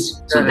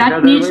place. So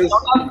that needs a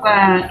lot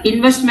of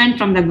investment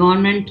from the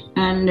government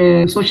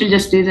and social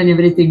justice and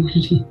everything.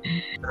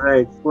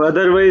 Right. Well,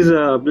 otherwise,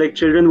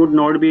 children would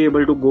not be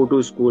able to go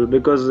to school,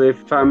 because if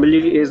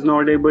family is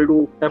not able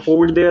to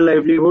afford their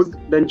livelihood,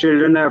 then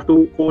children have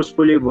to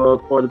forcefully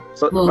work for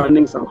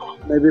earning something,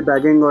 maybe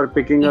begging or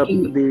picking up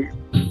the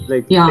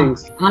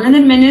things.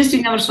 Another menace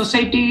in our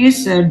society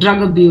is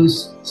drug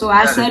abuse. So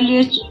as early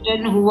as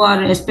children who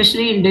are,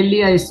 especially in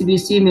Delhi, I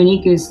see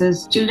many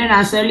cases, children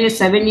as early as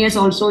 7 years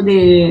also,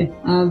 they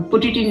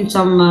put it in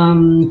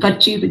some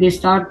kerchief, they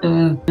start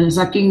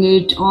sucking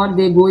it, or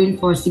they go in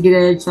for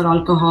cigarettes or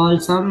alcohol,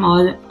 some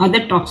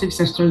other toxic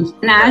substance.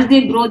 And as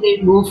they grow, they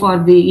go for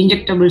the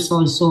injectables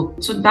also.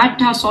 So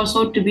that has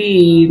also to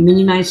be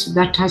minimized.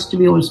 That has to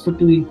be also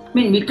to be,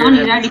 we can't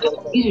eradicate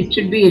it. It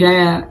should be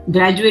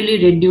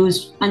gradually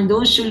reduced, and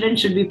those children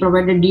should be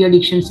provided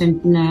de-addiction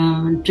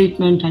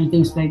treatment and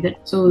things like that.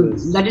 So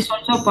that is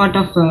also part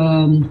of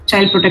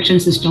child protection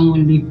system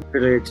only.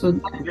 Great. So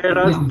there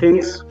are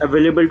things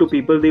available to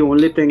people. The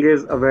only thing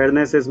is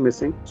awareness is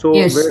missing. So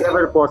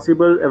wherever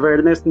possible,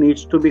 awareness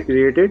needs to be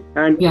created,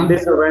 and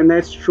this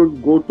awareness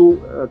should go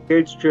to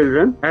kids,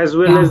 children, as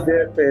well as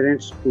their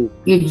parents too.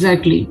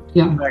 Exactly.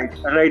 Yeah.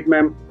 Right,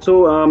 ma'am.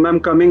 So, ma'am,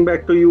 coming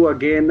back to you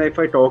again, if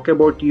I talk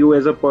about you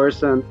as a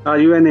person, are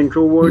you an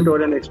introvert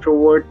or an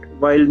extrovert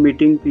while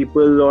meeting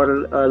people,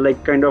 or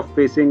kind of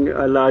facing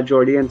large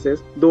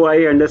audiences? Though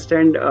I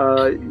understand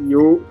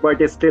you,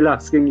 but still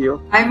asking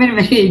you. I'm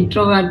a very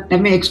introvert.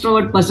 I'm an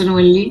extrovert person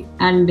only,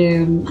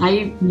 and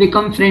I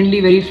become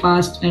friendly very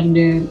fast and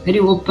very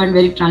open,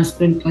 very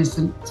transparent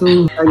person. So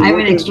I'm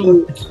an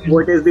extrovert.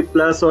 What is the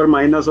plus or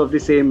minus of the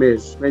same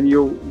is when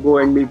you go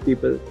and meet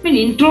people?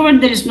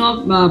 Introvert, there is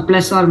no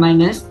plus or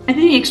minus. I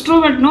think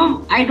extrovert,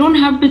 no, I don't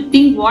have to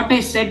think what I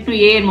said to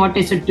A and what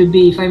I said to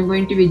B if I'm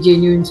going to be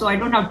genuine. So I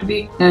don't have to be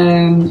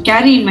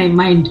carry in my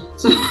mind.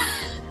 So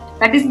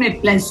that is my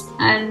plus,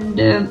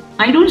 and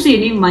I don't see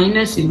any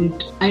minus in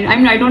it.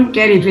 I don't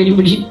care if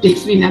anybody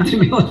takes me another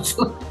way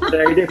also.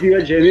 Right, if you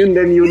are genuine,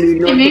 then you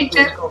need not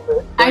nature, to think of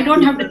it. I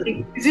don't have to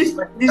think. This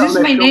is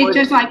my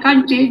nature, so I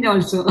can't change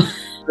also.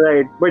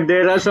 Right, but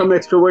there are some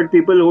extrovert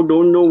people who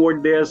don't know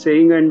what they are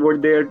saying and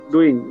what they are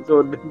doing,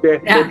 so there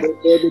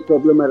the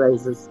problem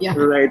arises.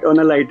 Right, on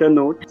a lighter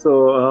note.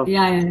 So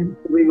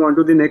moving on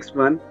to the next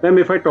one, ma'am,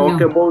 if I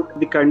talk about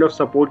the kind of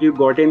support you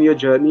got in your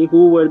journey,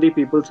 who were the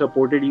people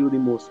supported you the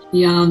most?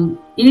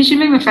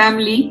 Initially my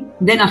family,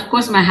 then of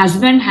course my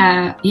husband,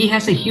 he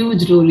has a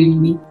huge role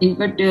in me.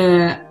 But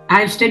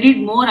I've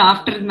studied more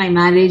after my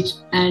marriage,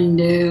 and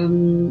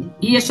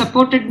he has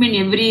supported me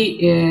in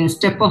every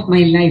step of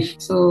my life.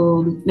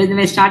 So when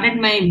I started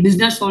my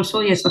business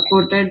also, he has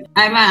supported.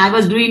 I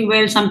was doing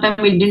well, sometimes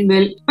it didn't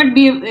well, but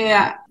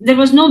there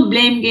was no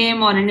blame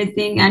game or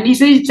anything. And he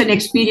said it's an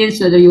experience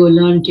whether you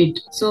learned it.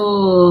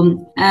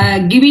 So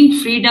giving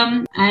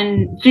freedom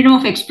and freedom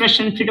of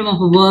expression, freedom of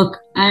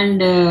work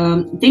and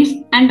things.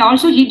 And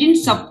also he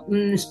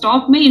didn't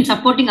stop me in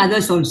supporting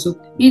others also.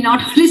 He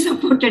not only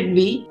supported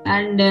me,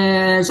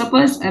 and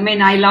suppose,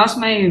 I lost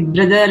my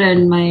brother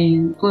and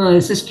my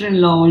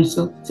sister-in-law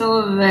also.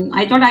 So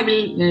I thought I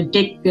will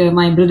take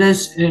my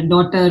brother's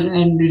daughter,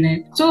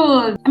 and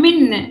so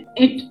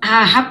it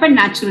happened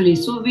naturally.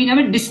 So we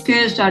never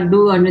discussed or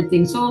do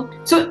anything. So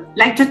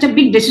like such a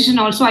big decision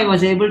also I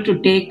was able to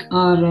take,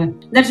 or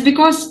that's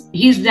because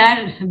he's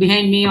there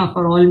behind me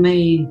for all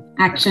my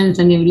actions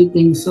and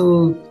everything.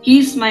 So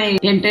he's my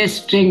entire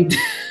strength.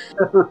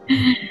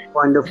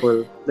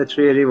 Wonderful. That's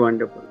really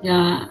wonderful.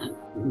 Yeah.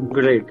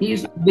 Great.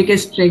 He's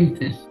biggest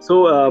strength.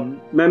 So,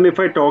 ma'am, if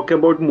I talk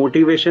about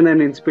motivation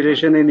and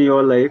inspiration in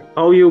your life,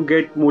 how you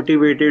get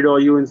motivated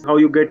or how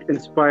you get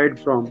inspired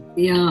from?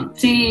 Yeah.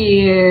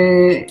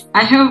 See,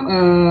 I have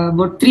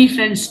about 3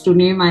 friends to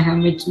name. I have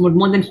met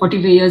more than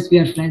 45 years. We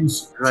are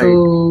friends. Right.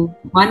 So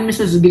one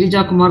Mrs.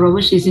 Girija Kumar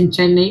Babu, she's in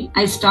Chennai.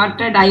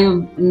 I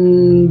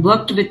have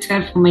worked with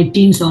her from my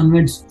teens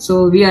onwards.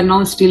 So we are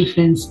now still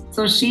friends.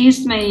 So she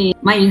is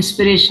my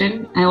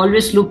inspiration. I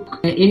always look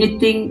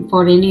anything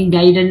for any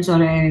guidance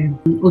or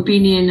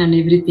opinion and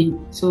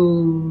everything.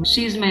 So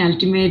she is my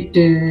ultimate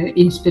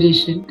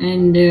inspiration.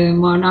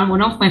 And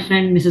one of my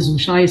friend, Mrs.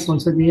 Usha, is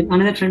also there.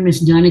 Another friend, Miss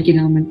Janaki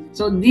Raman.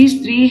 So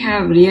these 3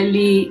 have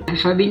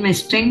been my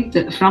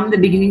strength from the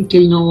beginning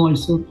till now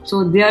also.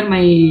 So they are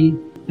my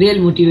real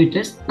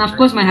motivators. And of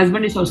course, my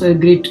husband is also a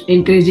great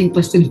encouraging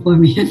person for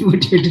me and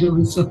motivator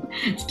also.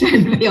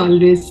 Stand by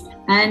always.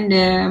 And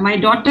my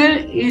daughter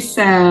is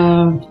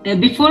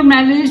before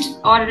marriage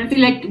or anything,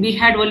 like we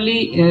had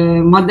only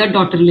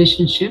mother-daughter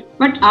relationship.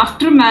 But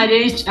after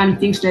marriage and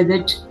things like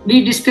that,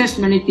 we discussed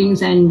many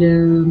things, and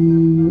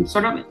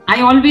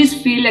I always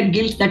feel a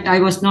guilt that I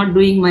was not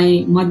doing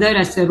my mother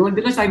as a role,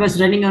 because I was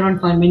running around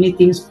for many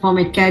things for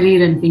my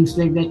career and things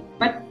like that.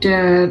 But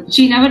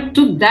she never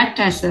took that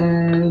as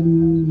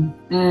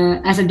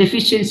a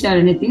deficiency or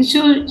anything.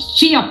 So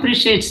she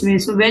appreciates me.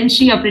 So when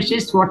she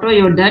appreciates whatever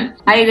you've done,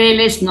 I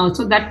realize now.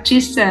 So that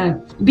is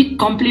a big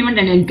compliment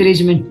and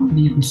encouragement for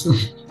me also.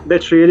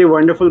 That's really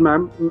wonderful,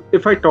 ma'am.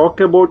 If I talk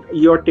about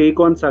your take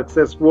on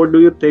success, what do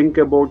you think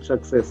about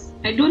success?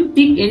 I don't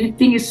think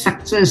anything is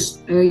success,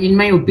 in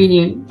my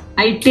opinion.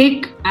 I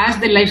take as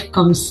the life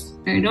comes.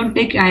 I don't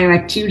think I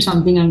have achieved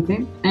something, and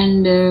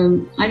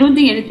I don't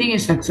think anything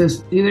is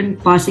success, even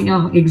passing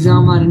an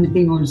exam or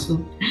anything also.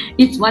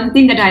 It's one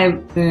thing that I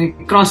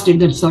have crossed it,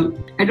 that's all.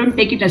 I don't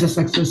take it as a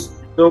success.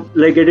 So,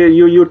 like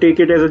you take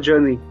it as a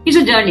journey. It's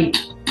a journey.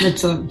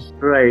 That's all.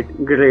 Right.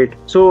 Great.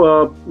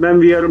 So, ma'am,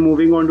 we are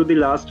moving on to the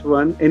last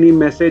one. Any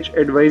message,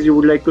 advice you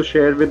would like to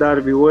share with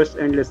our viewers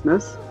and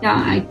listeners? Yeah,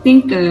 I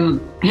think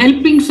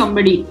helping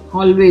somebody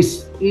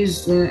always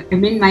is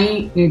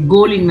my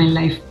goal in my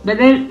life.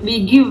 Whether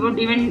we give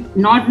even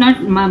not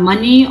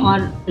money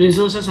or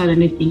resources or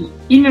anything.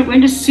 Even we're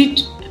going to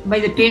sit by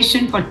the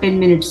patient for 10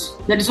 minutes.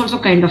 That is also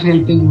kind of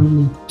helping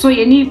only. So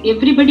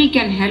everybody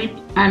can help,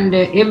 and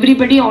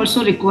everybody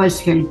also requires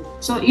help.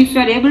 So if you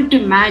are able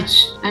to match,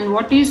 and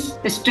what is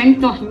the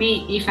strength of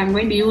me if I'm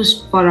going to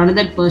use for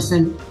another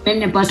person,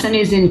 when a person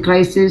is in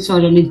crisis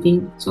or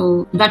anything,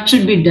 so that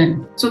should be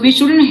done. So we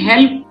shouldn't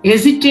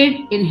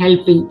hesitate in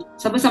helping.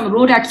 Suppose some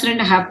road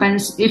accident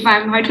happens, if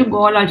I'm going to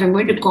call or if I'm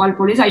going to call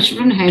police, I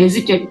shouldn't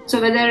hesitate.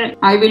 So whether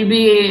I will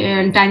be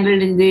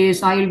entangled in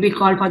this, I will be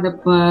called for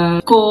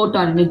the court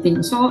or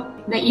anything. So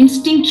the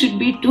instinct should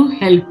be to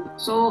help.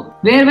 So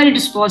wherever it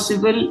is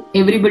possible,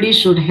 everybody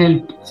should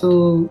help.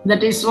 So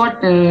that is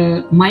what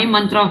my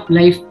mantra of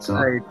life. So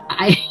right.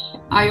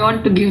 I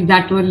want to give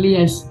that only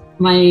as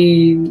my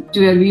to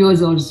your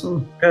viewers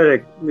also.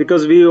 Correct,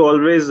 because we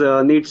always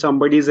need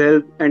somebody's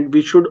help, and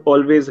we should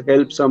always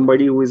help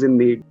somebody who is in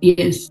need.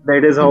 Yes.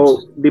 That is how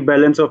the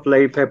balance of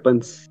life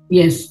happens.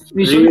 Yes,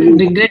 we shouldn't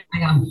regret.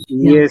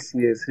 Yes,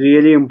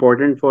 really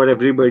important for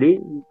everybody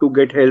to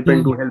get help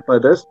and to help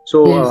others.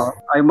 So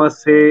I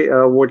must say,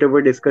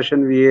 whatever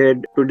discussion we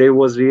had today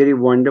was really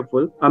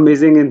wonderful.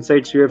 Amazing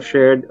insights you have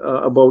shared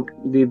about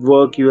the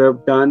work you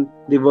have done,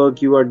 the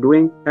work you are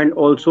doing, and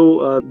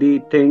also the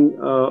thing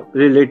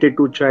related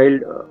to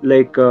child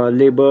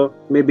labor,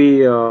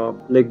 maybe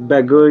like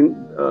begging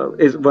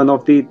is one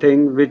of the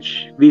thing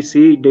which we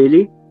see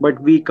daily, but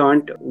we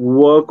can't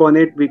work on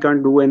it, we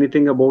can't do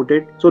anything about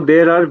it. So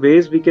there are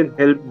ways we can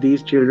help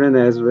these children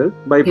as well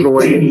by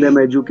providing them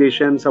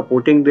education,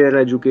 supporting their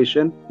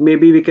education.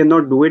 Maybe we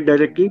cannot do it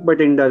directly,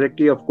 but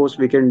indirectly, of course,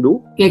 we can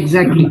do.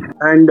 Exactly.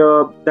 And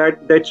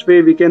that's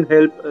way we can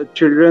help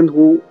children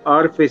who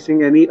are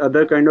facing any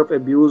other kind of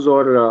abuse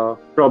or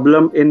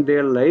problem in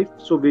their life.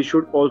 So we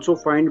should also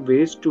find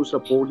ways to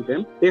support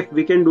them. If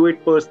we can do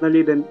it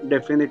personally, then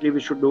definitely we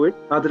should do it.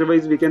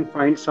 Otherwise, we can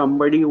find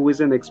somebody who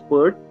is an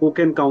expert, who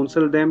can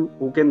counsel them,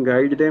 who can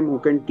guide them, who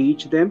can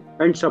teach them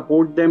and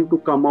support them to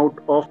come out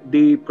of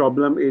the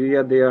problem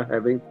area they are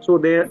having. So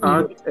there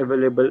are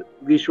available.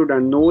 We should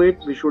know it,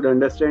 we should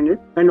understand it,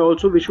 and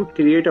also we should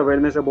create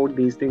awareness about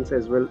these things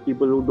as well.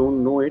 People who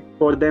don't know it,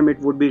 for them it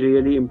would be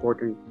really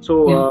important.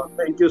 So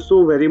thank you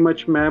so very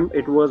much, ma'am.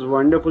 It was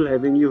wonderful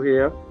having you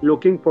here.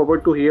 Looking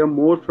forward to hear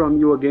more from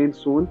you again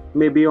soon,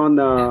 maybe on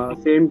the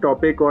same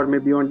topic or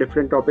maybe on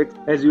different topics.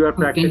 As you are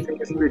practicing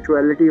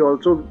spirituality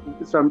also,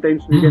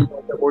 sometimes we can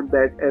talk about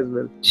that as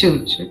well. Sure.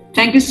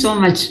 Thank you so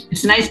much.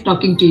 It's nice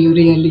talking to you,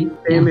 really.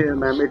 Same here,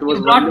 ma'am. It was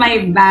you brought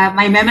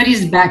my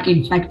memories back,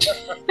 in fact.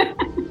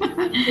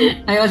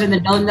 I was in the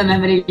down the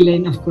memory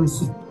lane, of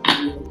course.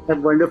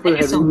 Wonderful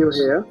Thank you so having you much.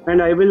 here.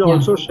 And I will Yeah.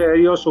 also share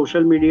your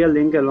social media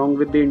link along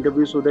with the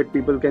interview so that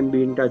people can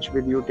be in touch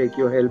with you, take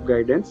your help,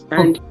 guidance,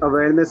 and Okay.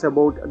 awareness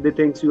about the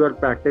things you are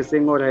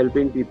practicing or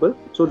helping people.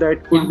 So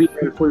that could Yeah. be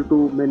helpful to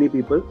many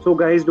people. So,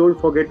 guys, don't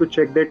forget to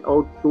check that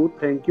out too.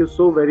 Thank you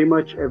so very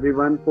much,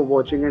 everyone, for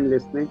watching and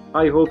listening.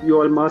 I hope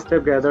you all must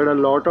have gathered a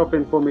lot of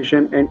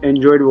information and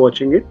enjoyed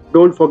watching it.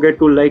 Don't forget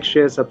to like,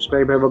 share,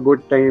 subscribe. Have a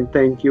good time.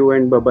 Thank you,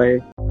 and bye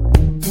bye.